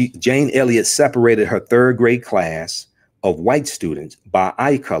 Jane Elliott separated her third grade class of white students by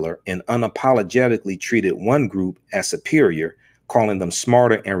eye color and unapologetically treated one group as superior, calling them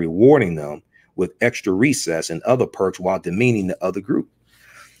smarter and rewarding them with extra recess and other perks while demeaning the other group.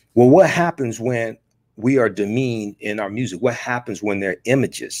 Well, what happens when we are demeaned in our music? What happens when there are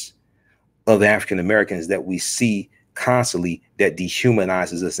images of African Americans that we see constantly that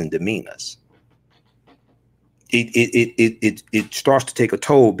dehumanizes us and demean us? It starts to take a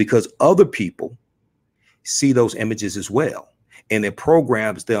toll because other people see those images as well. And it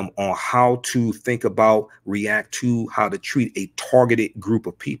programs them on how to think about, react to, how to treat a targeted group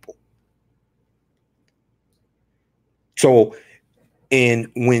of people. So,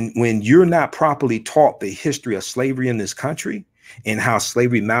 and when you're not properly taught the history of slavery in this country and how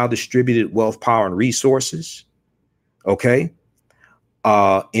slavery maldistributed wealth, power, and resources, okay,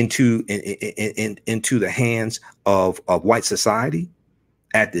 into the hands of white society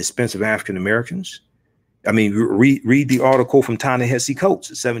at the expense of African Americans. I mean, read the article from Ta-Nehisi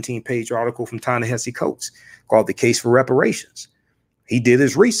Coates, a 17-page article from Ta-Nehisi Coates called "The Case for Reparations." He did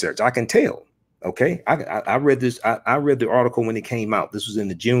his research. I can tell. Okay, I read this. I read the article when it came out. This was in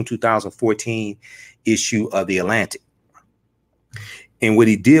the June 2014 issue of The Atlantic. And what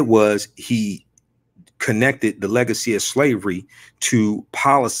he did was he connected the legacy of slavery to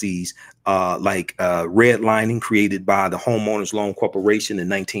policies like redlining created by the Homeowners Loan Corporation in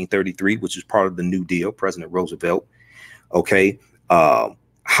 1933, which is part of the New Deal, President Roosevelt. Okay,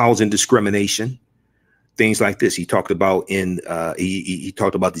 housing discrimination, things like this. He talked about he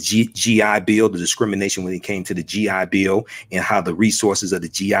talked about the GI Bill, the discrimination when it came to the GI Bill, and how the resources of the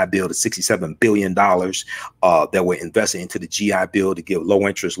GI Bill, the $67 billion that were invested into the GI Bill to give low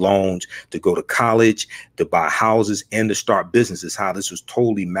interest loans, to go to college, to buy houses, and to start businesses, how this was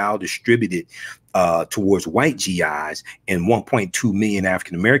totally maldistributed towards white GIs, and 1.2 million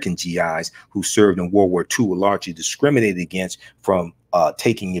African-American GIs who served in World War II were largely discriminated against from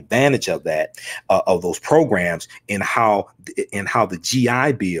taking advantage of that, of those programs, and how the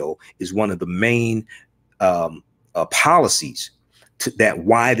GI Bill is one of the main policies that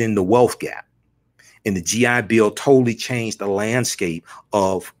widen the wealth gap. And the GI Bill totally changed the landscape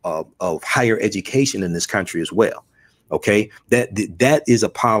of higher education in this country as well. Okay, that is a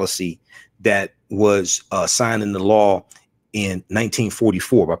policy that was signed into law in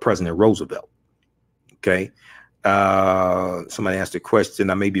 1944 by President Roosevelt. Okay. Somebody asked a question.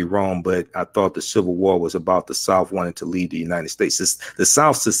 I may be wrong, but I thought the Civil War was about the South wanting to leave the United States. The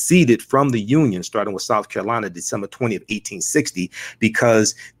South seceded from the Union, starting with South Carolina, December 20th, 1860,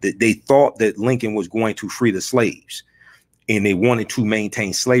 because they thought that Lincoln was going to free the slaves. And they wanted to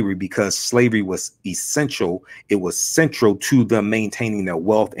maintain slavery because slavery was essential. It was central to them maintaining their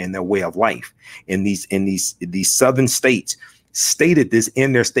wealth and their way of life. And these southern states stated this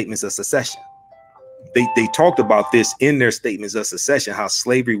in their statements of secession. They talked about this in their statements of secession, how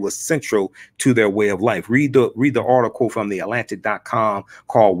slavery was central to their way of life. Read the article from theatlantic.com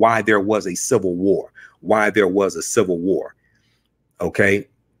called "Why There Was a Civil War." Why there was a civil war. Okay.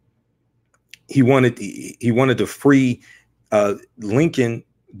 He wanted to free Lincoln.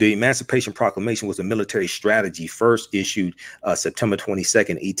 The Emancipation Proclamation was a military strategy first issued September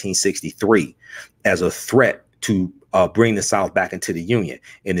 22nd, 1863, as a threat to bring the South back into the Union.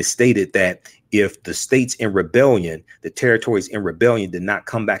 And it stated that if the states in rebellion, the territories in rebellion, did not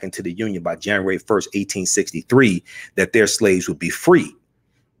come back into the Union by January 1st, 1863, that their slaves would be free.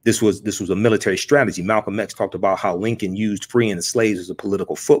 This was a military strategy. Malcolm X talked about how Lincoln used freeing the slaves as a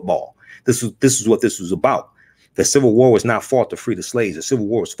political football. This is what this was about. The Civil War was not fought to free the slaves. The Civil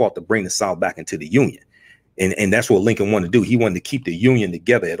War was fought to bring the South back into the Union. And that's what Lincoln wanted to do. He wanted to keep the Union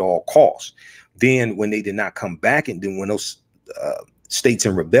together at all costs. Then when they did not come back, and then when those states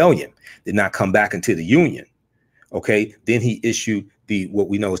in rebellion did not come back into the Union, okay, then he issued what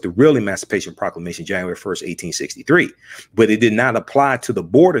we know as the real Emancipation Proclamation, January 1st, 1863. But it did not apply to the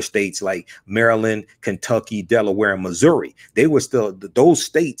border states like Maryland, Kentucky, Delaware, and Missouri. They were still, those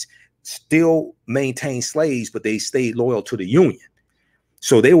states still maintained slaves, but they stayed loyal to the Union.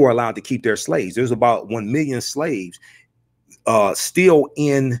 So they were allowed to keep their slaves. There's about 1 million slaves still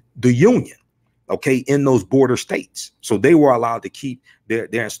in the Union, okay, in those border states. So they were allowed to keep their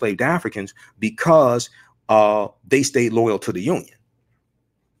enslaved Africans because they stayed loyal to the Union.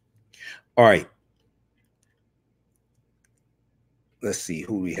 All right. Let's see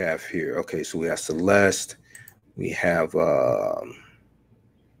who we have here. Okay, so we have Celeste. We have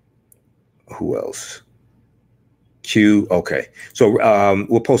who else? Q. Okay, so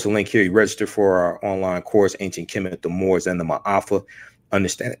we'll post a link here. You register for our online course, Ancient Kemet, the Moors, and the Maafa,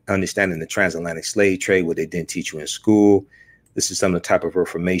 understanding the transatlantic slave trade, what they didn't teach you in school. This is some of the type of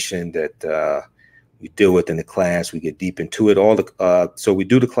information that we deal with in the class. We get deep into it. So we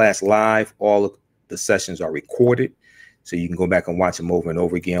do the class live. All of the sessions are recorded, so you can go back and watch them over and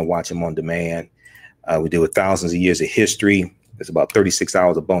over again, watch them on demand. We deal with thousands of years of history. There's about 36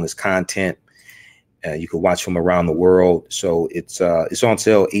 hours of bonus content. You can watch from around the world. So it's on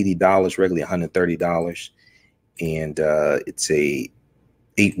sale, $80, regularly $130. And it's a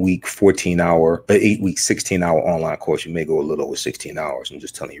 8-week, 16-hour online course. You may go a little over 16 hours. I'm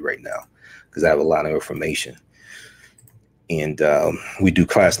just telling you right now, because I have a lot of information. And we do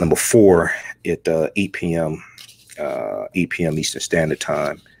class number 4 at 8 p.m. Eastern Standard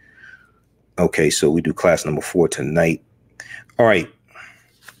Time. Okay, so we do class number 4 tonight. All right.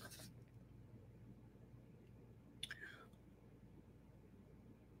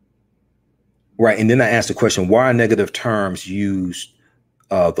 Right, and then I asked the question, why are negative terms used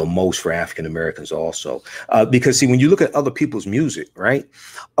the most for African Americans also? Because, see, when you look at other people's music, right,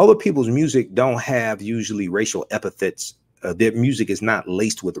 other people's music don't have usually racial epithets. Their music is not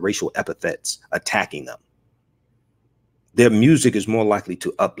laced with racial epithets attacking them. Their music is more likely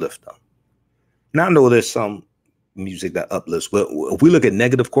to uplift them. Now, I know there's some music that uplifts, but if we look at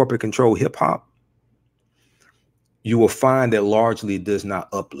negative corporate control hip hop, you will find that largely it does not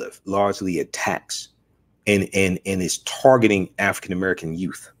uplift, largely attacks, and is targeting African American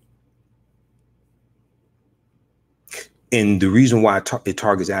youth. And the reason why it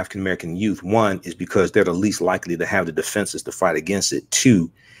targets African American youth, 1, is because they're the least likely to have the defenses to fight against it.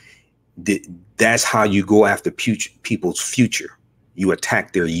 2, that's how you go after people's future. You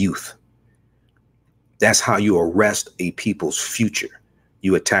attack their youth. That's how you arrest a people's future.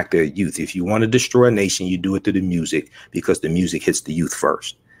 You attack their youth. If you want to destroy a nation, you do it through the music, because the music hits the youth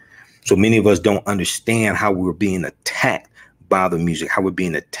first. So many of us don't understand how we're being attacked by the music, how we're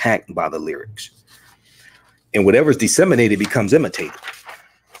being attacked by the lyrics. And whatever is disseminated becomes imitated.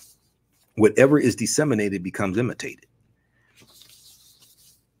 Whatever is disseminated becomes imitated.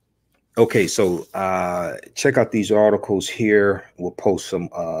 Okay, so check out these articles here. We'll post some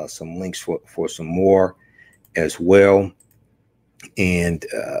links for some more as well. And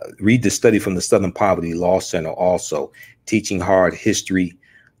read the study from the Southern Poverty Law Center also, Teaching Hard History,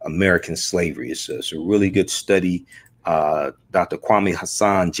 American Slavery. It's a really good study. Dr. Kwame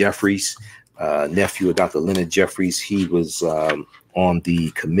Hassan Jeffries, nephew of Dr. Leonard Jeffries, he was on the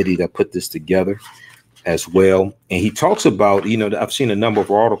committee that put this together as well. And he talks about, I've seen a number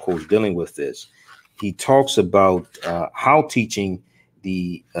of articles dealing with this. He talks about how teaching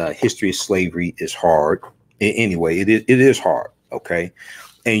the history of slavery is hard. Anyway, it is hard. Okay.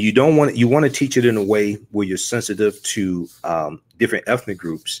 And you want to teach it in a way where you're sensitive to different ethnic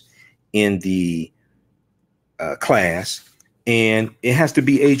groups in the class. And it has to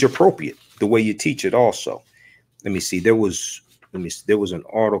be age appropriate, the way you teach it also. Let me see. There was an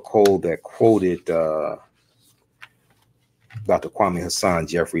article that quoted Dr. Kwame Hassan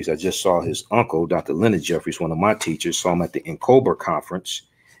Jeffries. I just saw his uncle, Dr. Leonard Jeffries, one of my teachers, saw him at the Incober conference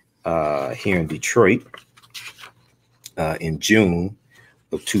here in Detroit. In June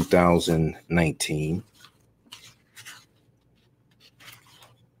of 2019.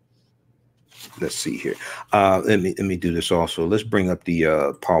 Let's see here. Let me do this also. Let's bring up the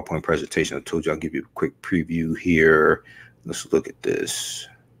PowerPoint presentation. I told you I'll give you a quick preview here. Let's look at this.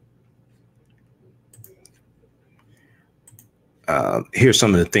 Here's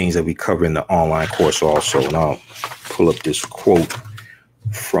some of the things that we cover in the online course also. And I'll pull up this quote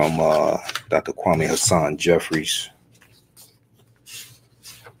from Dr. Kwame Hassan Jeffries.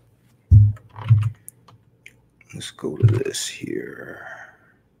 Let's go to this here.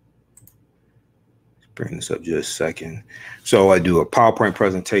 Let's bring this up just a second. So I do a PowerPoint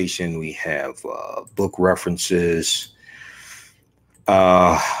presentation. We have book references. It's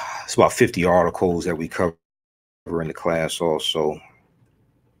about 50 articles that we cover in the class also.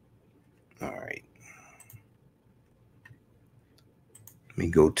 All right. Let me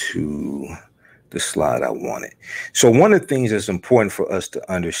go to the slide I wanted. So one of the things that's important for us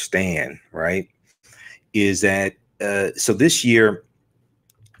to understand, right, is that so this year,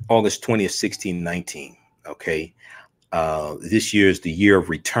 August 20th, 1619, okay, this year is the year of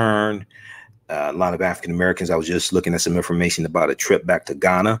return. A lot of African Americans, I was just looking at some information about a trip back to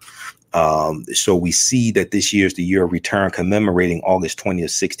Ghana. So we see that this year is the year of return, commemorating August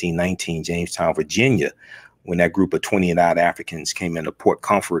 20th, 1619, Jamestown, Virginia, when that group of 29 Africans came into Port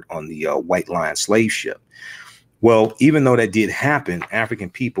Comfort on the White Lion slave ship. Well, even though that did happen, African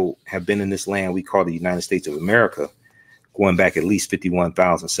people have been in this land we call the United States of America going back at least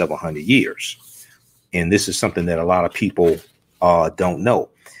 51,700 years. And this is something that a lot of people don't know.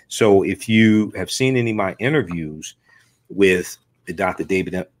 So if you have seen any of my interviews with Dr.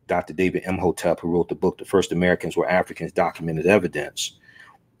 David Imhotep, who wrote the book, The First Americans Were Africans, Documented Evidence,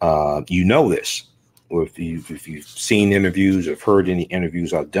 you know this. Or if you've seen interviews or heard any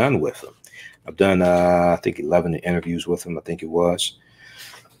interviews I've done with him. I've done, I think, 11 interviews with him, I think it was.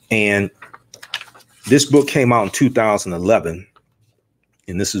 And this book came out in 2011.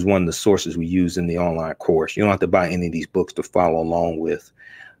 And this is one of the sources we use in the online course. You don't have to buy any of these books to follow along with,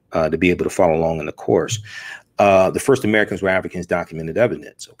 to be able to follow along in the course. The First Americans Were Africans, Documented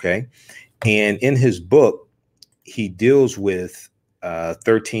Evidence, okay? And in his book, he deals with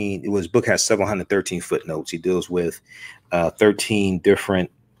 13, his book has 713 footnotes. He deals with 13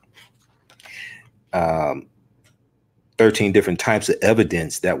 different types of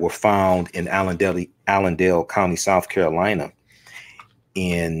evidence that were found in Allendale County, South Carolina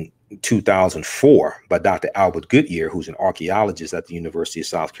in 2004 by Dr. Albert Goodyear, who's an archaeologist at the University of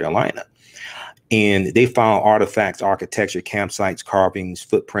South Carolina. And they found artifacts, architecture, campsites, carvings,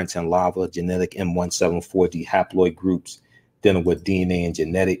 footprints in lava, genetic M174D haploid groups dealing with DNA and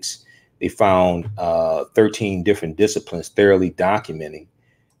genetics. They found 13 different disciplines thoroughly documenting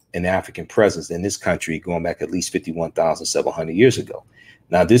an African presence in this country going back at least 51,700 years ago.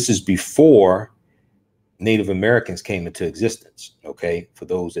 Now, this is before Native Americans came into existence, okay? For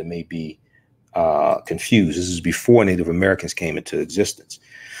those that may be confused, this is before Native Americans came into existence.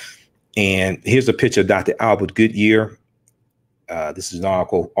 And here's a picture of Dr. Albert Goodyear. This is an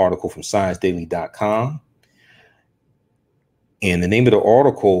article from ScienceDaily.com. And the name of the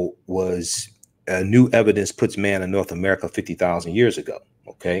article was New Evidence Puts Man in North America 50,000 years ago.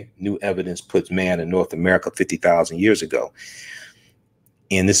 Okay. New evidence puts man in North America 50,000 years ago.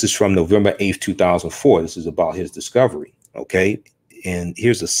 And this is from November 8th, 2004. This is about his discovery. Okay. And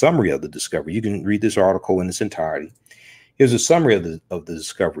here's a summary of the discovery. You can read this article in its entirety. Here's a summary of the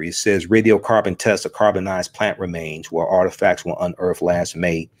discovery. It says radiocarbon tests of carbonized plant remains where artifacts were unearthed last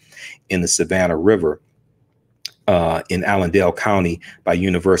May in the Savannah River in Allendale County by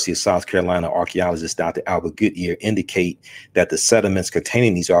University of South Carolina archaeologist Dr. Albert Goodyear indicate that the sediments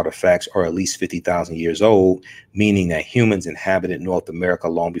containing these artifacts are at least 50,000 years old, meaning that humans inhabited North America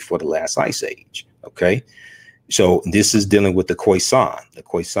long before the last ice age. Okay, so this is dealing with the Khoisan. The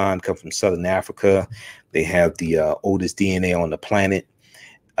Khoisan come from Southern Africa. They have the oldest DNA on the planet.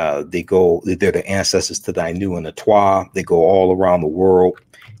 They're the ancestors to the Ainu and the Twa. They go all around the world,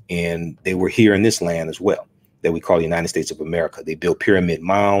 and they were here in this land as well, that we call the United States of America. They built pyramid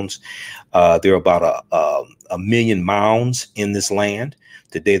mounds. There are about a million mounds in this land.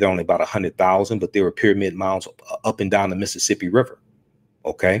 Today, there are only about 100,000, but there were pyramid mounds up and down the Mississippi River,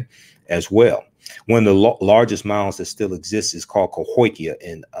 okay, as well. One of the largest mounds that still exists is called Cahokia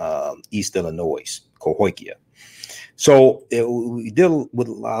in East Illinois, Cahokia. So we deal with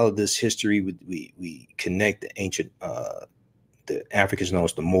a lot of this history. We connect the ancient the Africans known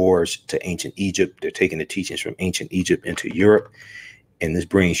as the Moors to ancient Egypt. They're taking the teachings from ancient Egypt into Europe, and this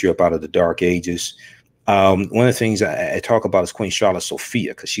brings Europe out of the Dark Ages. One of the things I talk about is Queen Charlotte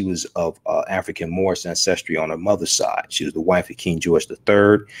Sophia, because she was of African Moorish ancestry on her mother's side. She was the wife of King George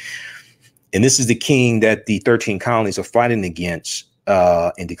III. And this is the king that the 13 colonies are fighting against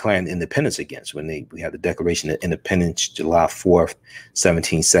and declaring independence against when we had the Declaration of Independence, July 4th,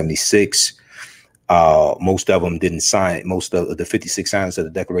 1776. Most of them didn't sign. Most of the 56 signers of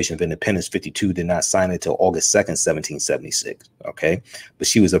the Declaration of Independence, 52 did not sign it until August 2nd, 1776. Okay. But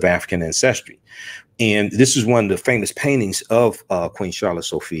she was of African ancestry. And this is one of the famous paintings of Queen Charlotte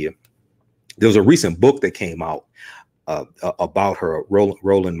Sophia. There was a recent book that came out about her.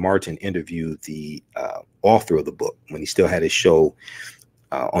 Roland Martin interviewed the author of the book when he still had his show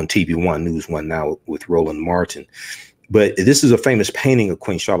on TV One, News One Now with Roland Martin. But this is a famous painting of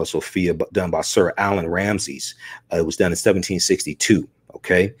Queen Charlotte Sophia done by Sir Allan Ramsay. It was done in 1762.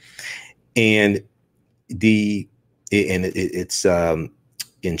 Okay. And it's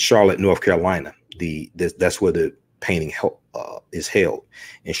in Charlotte, North Carolina. That's where the painting is held,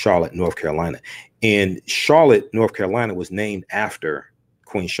 in Charlotte, North Carolina. And Charlotte, North Carolina was named after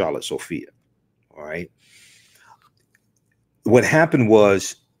Queen Charlotte Sophia. All right. What happened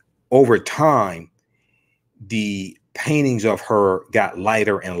was, over time, the paintings of her got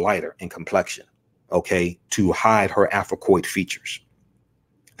lighter and lighter in complexion, okay, to hide her Africoid features.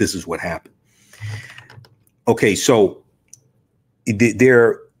 This is what happened. Okay, so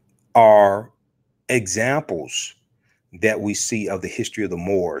there are examples that we see of the history of the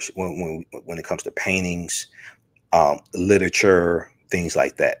Moors when it comes to paintings, literature, things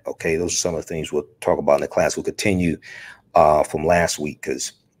like that. Okay, those are some of the things we'll talk about in the class. We'll continue from last week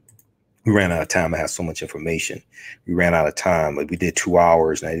because we ran out of time. I have so much information. We ran out of time. We did 2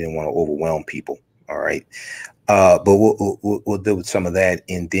 hours, and I didn't want to overwhelm people. All right, but we'll deal with some of that,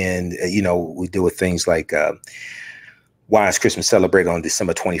 and then we deal with things like why is Christmas celebrated on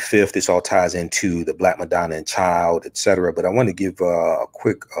December 25th? This all ties into the Black Madonna and Child, etc. But I want to give a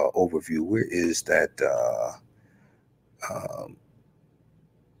quick overview. Where is that?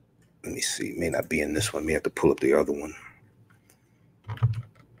 Let me see. It may not be in this one. May have to pull up the other one.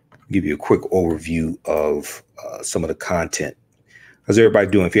 Give you a quick overview of some of the content. How's everybody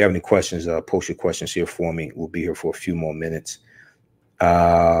doing? If you have any questions, post your questions here for me. We'll be here for a few more minutes.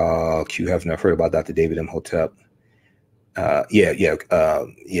 Q, haven't heard about Dr. David Imhotep? Yeah.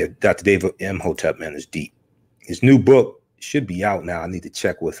 Dr. David Imhotep, man, is deep. His new book should be out now. I need to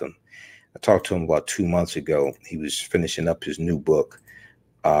check with him. I talked to him about 2 months ago. He was finishing up his new book.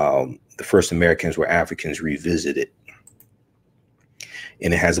 The First Americans Were Africans Revisited.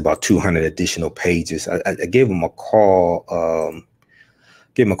 And it has about 200 additional pages. I gave him a call.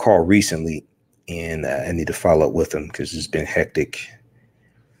 Gave him a call recently, and I need to follow up with him because it's been hectic.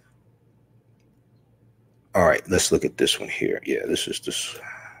 All right, let's look at this one here. Yeah, this is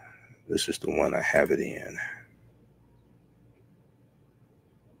the one I have it in.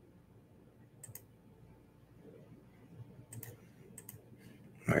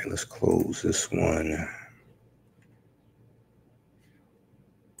 All right, let's close this one.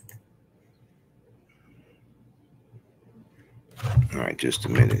 All right, just a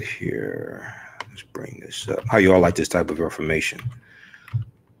minute here. Let's bring this up. How you all like this type of information?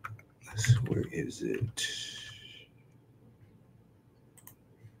 Where is it?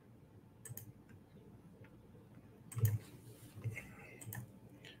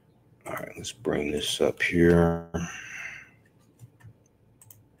 All right, let's bring this up here.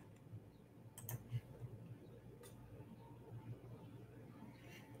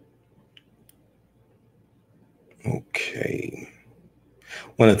 Okay.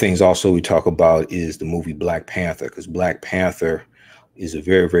 One of the things also we talk about is the movie Black Panther, because Black Panther is a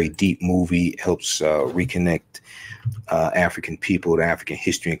very, very deep movie. It helps reconnect African people to African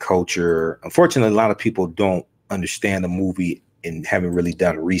history and culture. Unfortunately, a lot of people don't understand the movie and haven't really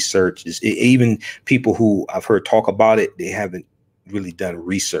done research. Even people who I've heard talk about it, they haven't really done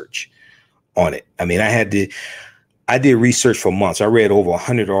research on it. I mean, I did research for months. I read over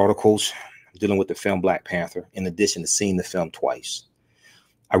 100 articles dealing with the film Black Panther, in addition to seeing the film twice.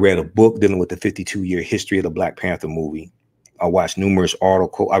 I read a book dealing with the 52-year history of the Black Panther movie. I watched numerous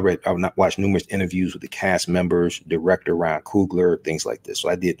articles. I watched numerous interviews with the cast members, director Ryan Coogler, things like this. So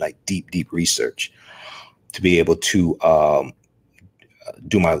I did like deep research to be able to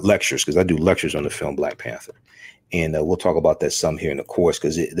do my lectures, because I do lectures on the film Black Panther. And we'll talk about that some here in the course,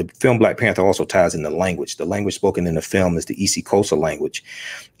 because the film Black Panther also ties in the language. The language spoken in the film is the Isikosa language.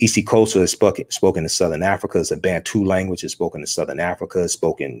 Isikosa is spoken in Southern Africa. It's a Bantu language. It's spoken in Southern Africa. It's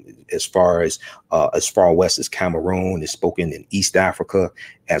spoken as far west as Cameroon. It's spoken in East Africa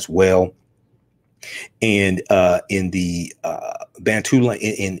as well. And in the Bantu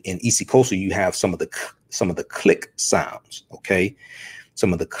in Isikosa, you have some of the click sounds. Okay.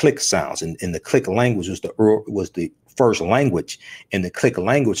 Some of the click sounds, and the click language was the first language, and the click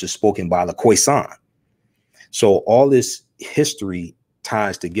language is spoken by the Khoisan. So all this history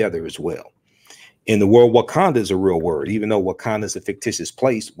ties together as well. In the world, Wakanda is a real word. Even though Wakanda is a fictitious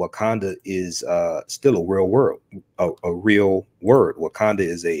place, Wakanda is still a real word. A real word. Wakanda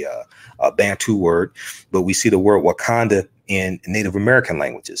is a Bantu word, but we see the word Wakanda in Native American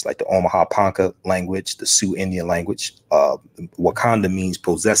languages, like the Omaha Ponca language, the Sioux Indian language. Wakanda means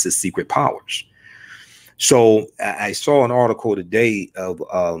possesses secret powers. So I saw an article today of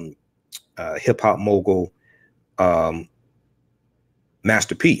hip hop mogul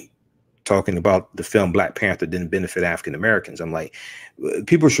Master P talking about the film Black Panther didn't benefit African Americans. I'm like,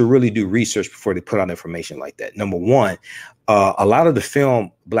 people should really do research before they put out information like that. Number one, a lot of the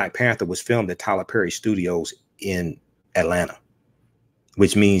film Black Panther was filmed at Tyler Perry Studios in Atlanta,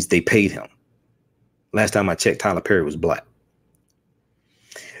 which means they paid him. Last time I checked, Tyler Perry was black.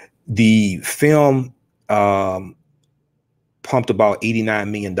 The film pumped about $89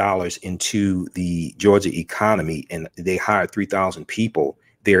 million into the Georgia economy, and they hired 3,000 people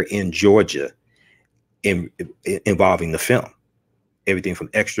there in Georgia involving the film. Everything from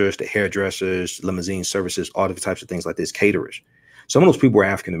extras to hairdressers, limousine services, all different types of things like this, caterers. Some of those people were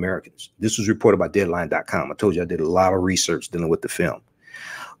African Americans. This was reported by Deadline.com. I told you I did a lot of research dealing with the film.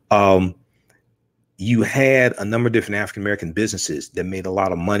 You had a number of different African American businesses that made a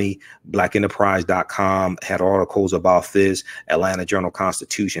lot of money. BlackEnterprise.com had articles about this. Atlanta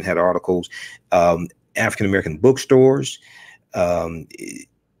Journal-Constitution had articles. African American bookstores.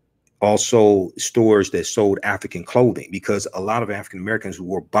 Also stores that sold African clothing, because a lot of African Americans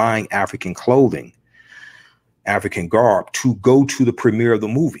were buying African clothing, African garb, to go to the premiere of the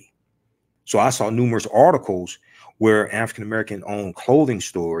movie. So I saw numerous articles where African American owned clothing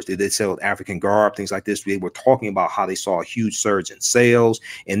stores that they sell African garb, things like this. They were talking about how they saw a huge surge in sales.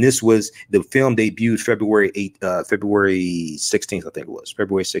 And this was, the film debuted February 16th, I think it was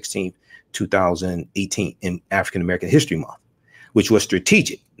February 16th, 2018 in African American History Month, which was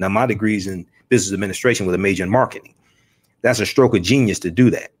strategic. Now, my degree is in business administration with a major in marketing. That's a stroke of genius to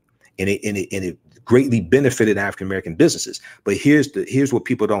do that. And it greatly benefited African American businesses. But here's what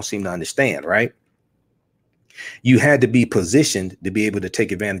people don't seem to understand, right? You had to be positioned to be able to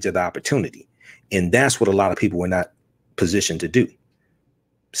take advantage of the opportunity. And that's what a lot of people were not positioned to do.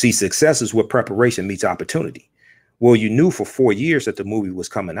 See, success is what preparation meets opportunity. Well, you knew for 4 years that the movie was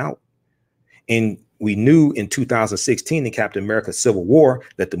coming out. And we knew in 2016 in Captain America Civil War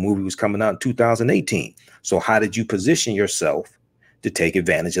that the movie was coming out in 2018. So how did you position yourself to take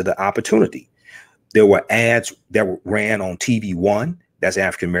advantage of the opportunity? There were ads that ran on TV One. That's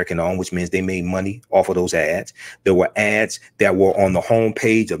African American owned, which means they made money off of those ads. There were ads that were on the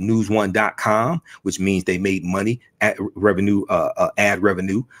homepage of newsone.com, which means they made money at revenue, ad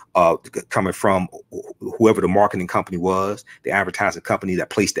revenue coming from whoever the marketing company was, the advertising company that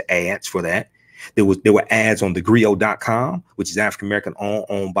placed the ads for that. There were ads on thegrio.com, which is African American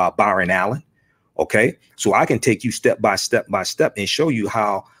owned by Byron Allen. Okay, so I can take you step by step and show you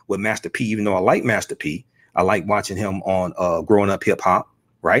how with Master P, even though I like Master P, I like watching him on Growing Up Hip Hop,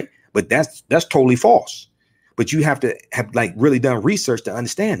 right? But that's totally false. But you have to have like really done research to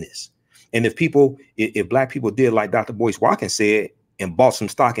understand this. And if black people did like Dr. Boyce Watkins said and bought some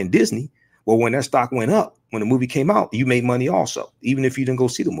stock in Disney, well, when that stock went up, when the movie came out, you made money also, even if you didn't go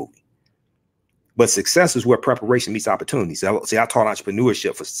see the movie. But success is where preparation meets opportunity. So, see, I taught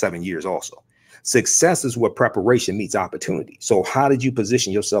entrepreneurship for 7 years also. Success is where preparation meets opportunity. So how did you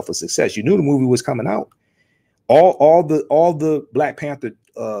position yourself for success? You knew the movie was coming out. All the Black Panther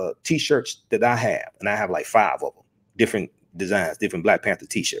t-shirts that I have, and I have like 5 of them, different designs, different Black Panther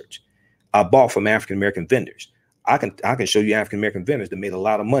t-shirts, I bought from African American vendors. I can show you African American vendors that made a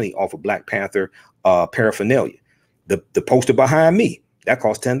lot of money off of Black Panther paraphernalia. The poster behind me, that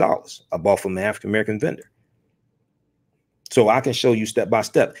cost $10. I bought from an African American vendor. So I can show you step by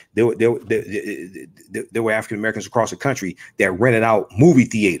step. There were African Americans across the country that rented out movie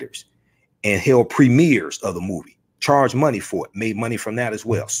theaters and held premieres of the movie, charged money for it, made money from that as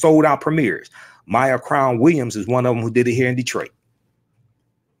well, sold out premieres. Maya Crown Williams is one of them who did it here in Detroit.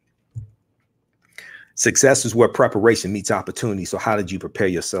 Success is where preparation meets opportunity. So how did you prepare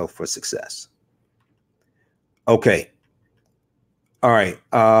yourself for success? Okay. All right.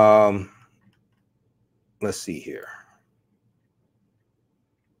 Let's see here.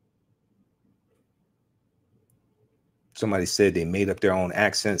 Somebody said they made up their own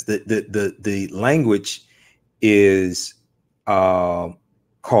accents. The language is called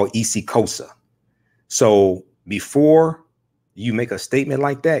Isikosa. So before you make a statement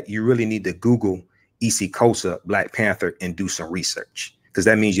like that, you really need to Google Isikosa Black Panther and do some research, because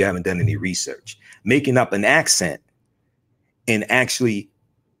that means you haven't done any research. Making up an accent and actually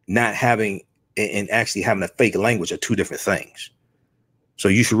not having, and actually having a fake language are two different things. So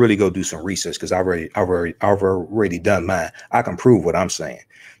you should really go do some research, because I've already done mine. I can prove what I'm saying.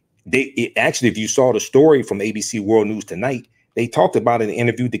 Actually, if you saw the story from ABC World News Tonight, they talked about it and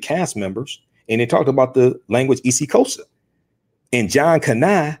interviewed the cast members, and they talked about the language isiXhosa. And John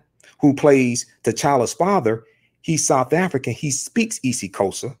Kanai, who plays T'Challa's father, he's South African. He speaks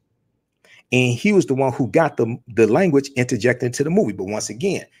isiXhosa, and he was the one who got the language interjected into the movie. But once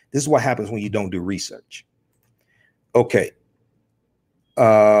again, this is what happens when you don't do research. Okay.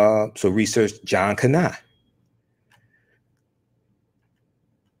 So research John Kanai.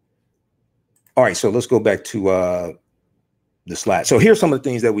 All right, so let's go back to the slide. So here's some of the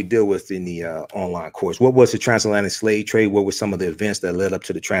things that we deal with in the online course. What was the transatlantic slave trade? What were some of the events that led up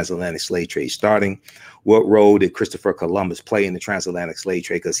to the transatlantic slave trade starting? What role did Christopher Columbus play in the transatlantic slave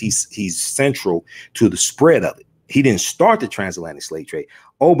trade? Because he's central to the spread of it. He didn't start the transatlantic slave trade.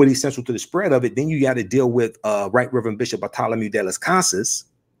 Oh, but he's central to the spread of it. Then you got to deal with Right Reverend Bishop Bartholomew de las Casas,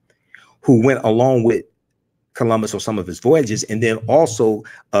 who went along with Columbus on some of his voyages, and then also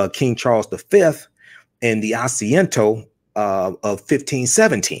King Charles V and the Asiento of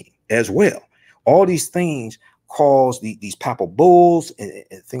 1517 as well. All these things caused these papal bulls and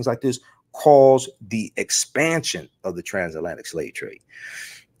things like this caused the expansion of the transatlantic slave trade.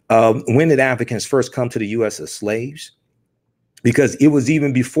 When did Africans first come to the U.S. as slaves? Because it was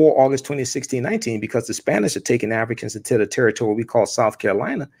even before August 20, 1619, because the Spanish had taken Africans into the territory we call South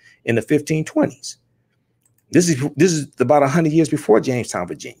Carolina in the 1520s. This is about 100 years before Jamestown,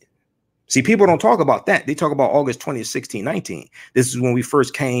 Virginia. See, people don't talk about that. They talk about August 20th, 1619. This is when we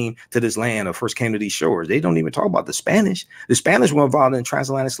first came to this land, or first came to these shores. They don't even talk about the Spanish. The Spanish were involved in the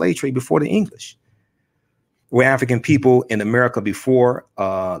transatlantic slave trade before the English. Were African people in America before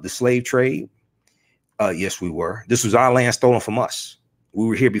the slave trade? Yes, we were. This was our land stolen from us. We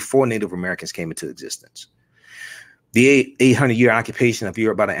were here before Native Americans came into existence. The 800-year occupation of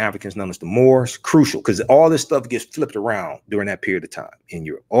Europe by the Africans known as the Moors, crucial, because all this stuff gets flipped around during that period of time in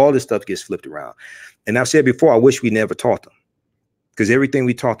Europe. All this stuff gets flipped around. And I've said before, I wish we never taught them, because everything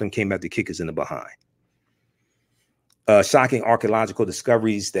we taught them came back to kick us in the behind. Shocking archaeological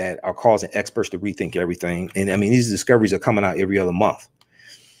discoveries that are causing experts to rethink everything. And I mean, these discoveries are coming out every other month.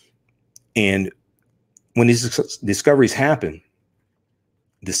 And when these discoveries happen,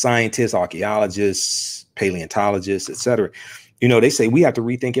 the scientists, archaeologists, paleontologists, etc., you know, they say we have to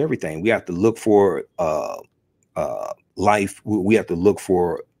rethink everything. We have to look for life. We have to look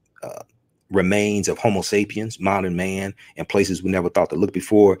for remains of Homo sapiens, modern man, in places we never thought to look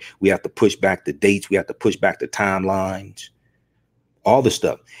before. We have to push back the dates. We have to push back the timelines, all the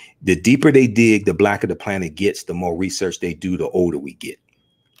stuff. The deeper they dig, the blacker the planet gets, the more research they do, the older we get.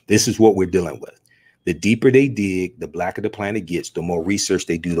 This is what we're dealing with. The deeper they dig, the blacker the planet gets, the more research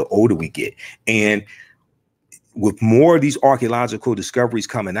they do, the older we get. And with more of these archaeological discoveries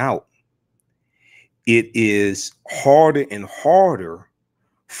coming out, it is harder and harder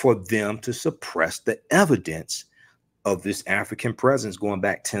for them to suppress the evidence of this African presence going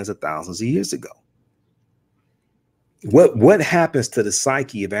back tens of thousands of years ago. What happens to the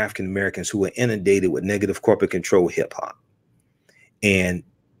psyche of African Americans who are inundated with negative corporate control hip hop? And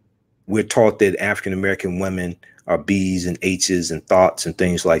we're taught that African American women are B's and H's and thoughts and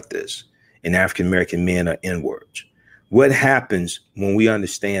things like this, and African American men are N-words. What happens when we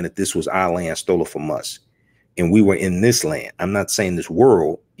understand that this was our land stolen from us, and we were in this land? I'm not saying this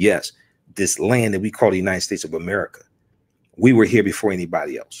world. Yes, this land that we call the United States of America. We were here before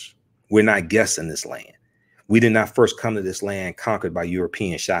anybody else. We're not guests in this land. We did not first come to this land conquered by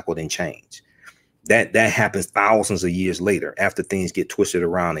Europeans, shackled in chains. That happens thousands of years later, after things get twisted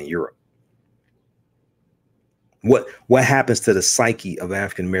around in Europe. What happens to the psyche of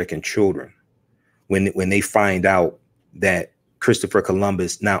African American children when they find out that Christopher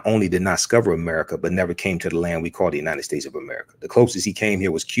Columbus not only did not discover America, but never came to the land we call the United States of America? The closest he came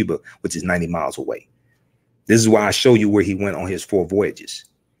here was Cuba, which is 90 miles away. This is why I show you where he went on his 4 voyages.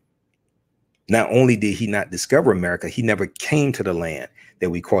 Not only did he not discover America, he never came to the land that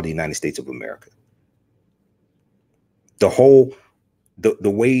we call the United States of America. The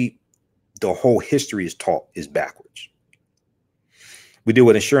way the whole history is taught is backwards. We deal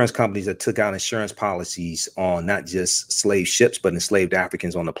with insurance companies that took out insurance policies on not just slave ships, but enslaved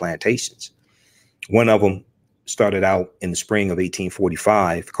Africans on the plantations. One of them started out in the spring of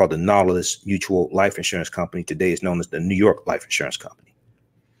 1845, called the Nautilus Mutual Life Insurance Company. Today is known as the New York Life Insurance Company.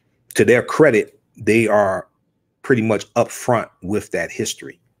 To their credit, they are pretty much upfront with that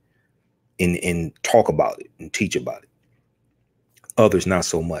history and talk about it and teach about it. Others, not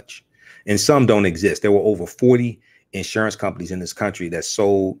so much. And some don't exist. There were over 40 insurance companies in this country that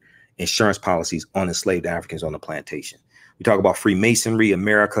sold insurance policies on enslaved Africans on the plantation. We talk about Freemasonry,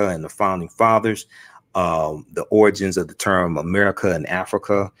 America, and the founding fathers, the origins of the term America and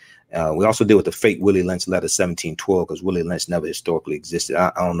Africa. We also deal with the fake Willie Lynch letter 1712, because Willie Lynch never historically existed.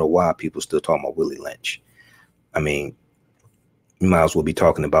 I don't know why people still talking about Willie Lynch. I mean, you might as well be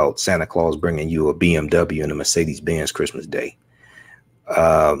talking about Santa Claus bringing you a BMW and a Mercedes-Benz Christmas Day.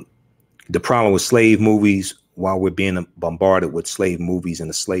 The problem with slave movies, while we're being bombarded with slave movies and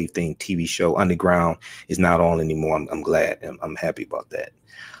the slave themed TV show Underground is not on anymore. I'm glad. I'm happy about that.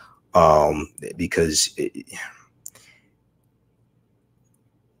 Because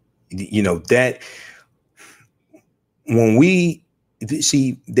you know, that when we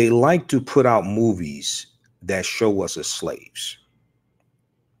see, they like to put out movies that show us as slaves.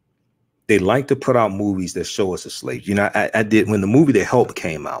 They like to put out movies that show us as slaves. You know, I did, when the movie The Help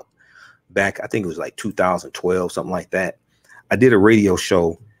came out back, I think it was like 2012, something like that. I did a radio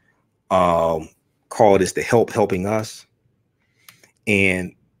show called It's the Help Helping Us.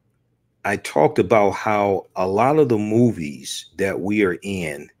 And I talked about how a lot of the movies that we are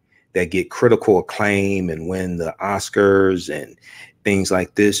in that get critical acclaim and win the Oscars and things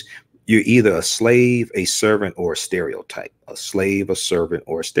like this, you're either a slave, a servant, or a stereotype. A slave, a servant,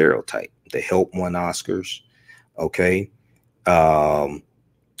 or a stereotype. The Help won Oscars. Okay.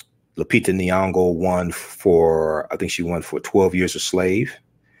 Lupita Nyong'o won for, I think she won for 12 Years a Slave.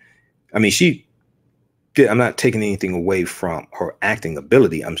 I mean, she did, I'm not taking anything away from her acting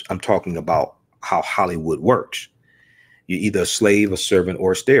ability. I'm talking about how Hollywood works. You're either a slave, a servant,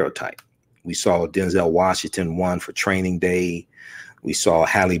 or a stereotype. We saw Denzel Washington won for Training Day. We saw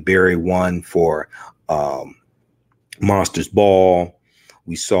Halle Berry won for Monsters Ball.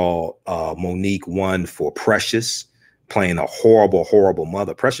 We saw Monique won for Precious, playing a horrible, horrible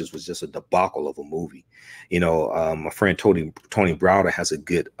mother. Precious was just a debacle of a movie. You know, my friend Tony Browder has a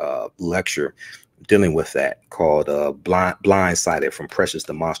good lecture dealing with that called Blindsided, from Precious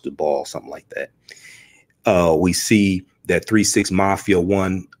to Monster Ball, something like that. We see that 3-6 Mafia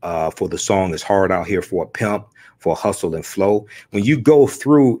won for the song It's Hard Out Here for a Pimp, for Hustle and Flow. When you go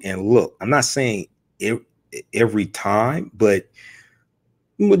through and look, I'm not saying every time, but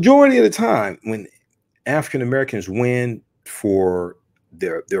majority of the time when African Americans win for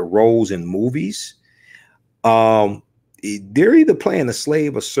their roles in movies, they're either playing a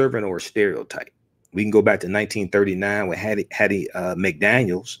slave, a servant, or a stereotype. We can go back to 1939 with Hattie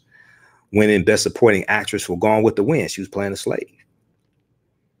McDaniels winning Best Supporting Actress for Gone with the Wind. She was playing a slave.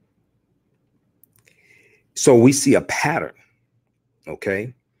 So we see a pattern.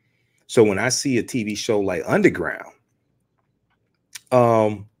 Okay. So when I see a TV show like Underground,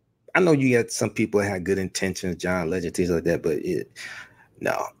 I know you got some people that had good intentions, John Legend, things like that, but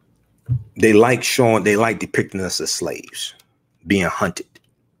no, they like depicting us as slaves, being hunted.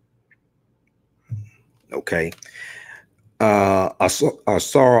 Okay.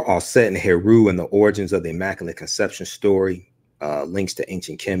 Asara, Arset, and Heru and the origins of the Immaculate Conception story, links to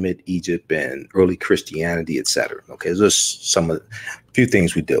ancient Kemet, Egypt, and early Christianity, etc. Okay, there's some of a few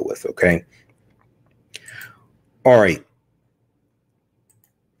things we deal with. Okay. All right.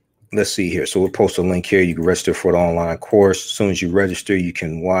 Let's see here. So we'll post a link here. You can register for the online course. As soon as you register, you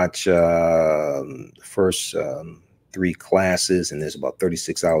can watch the first 3 classes, and there's about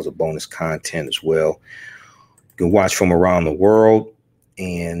 36 hours of bonus content as well. You can watch from around the world,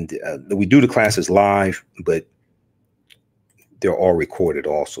 and we do the classes live, but they're all recorded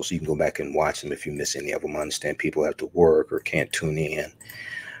also, so you can go back and watch them if you miss any of them. I understand people have to work or can't tune in.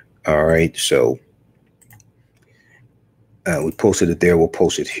 All right, so we posted it there. We'll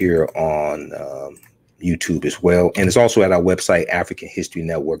post it here on YouTube as well. And it's also at our website,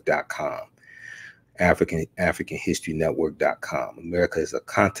 AfricanHistoryNetwork.com. AfricanHistoryNetwork.com. America is a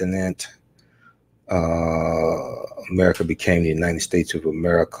continent. America became the United States of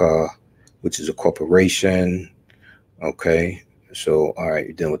America, which is a corporation. Okay. So, all right,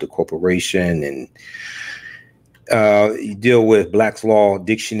 you're dealing with the corporation, and you deal with Black's Law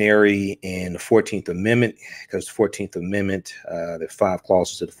Dictionary and the 14th Amendment, because the 14th Amendment, there are 5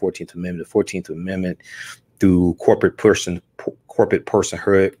 clauses of the 14th Amendment. The 14th Amendment, through corporate personhood,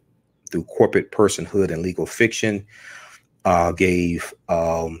 and legal fiction, gave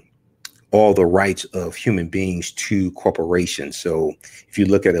all the rights of human beings to corporations. So if you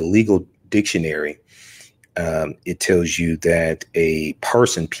look at a legal dictionary, it tells you that a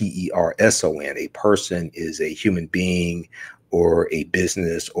person, P-E-R-S-O-N, a person is a human being or a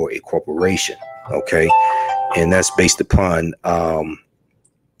business or a corporation. Okay. And that's based upon the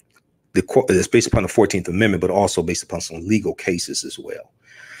 14th Amendment, but also based upon some legal cases as well.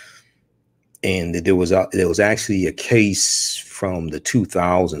 And there was actually a case from the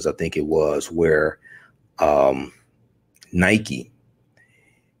 2000s, I think it was, where Nike.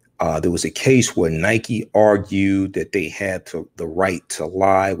 There was a case where Nike argued that they had the right to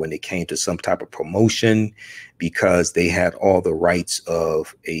lie when it came to some type of promotion because they had all the rights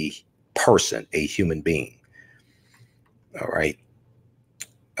of a person, a human being. All right.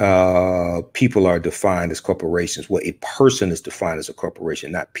 People are defined as corporations. Well, a person is defined as a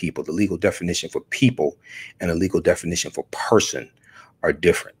corporation, not people. The legal definition for people and the legal definition for person are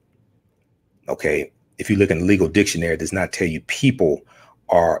different. Okay. If you look in the legal dictionary, it does not tell you people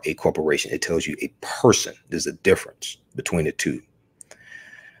are a corporation. It tells you a person. There's a difference between the two.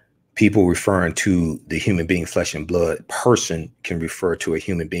 People referring to the human being, flesh and blood. Person can refer to a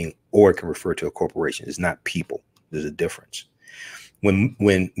human being or it can refer to a corporation. It's not people. There's a difference. When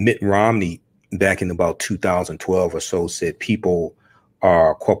Mitt Romney back in about 2012 or so said people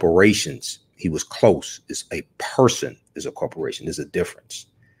are corporations, he was close. It's a person is a corporation. There's a difference.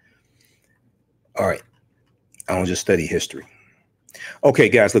 All right. I don't just study history. Okay,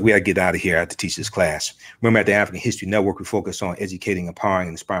 guys, look, we got to get out of here. I have to teach this class. Remember, at the African History Network, we focus on educating, empowering,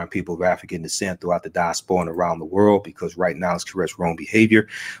 and inspiring people of African descent throughout the diaspora and around the world, because right now it's correct wrong behavior.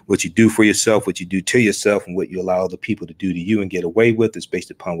 What you do for yourself, what you do to yourself, and what you allow other people to do to you and get away with is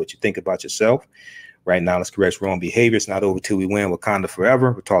based upon what you think about yourself. Right now, it's correct wrong behavior. It's not over till we win. Wakanda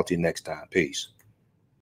forever. We'll talk to you next time. Peace.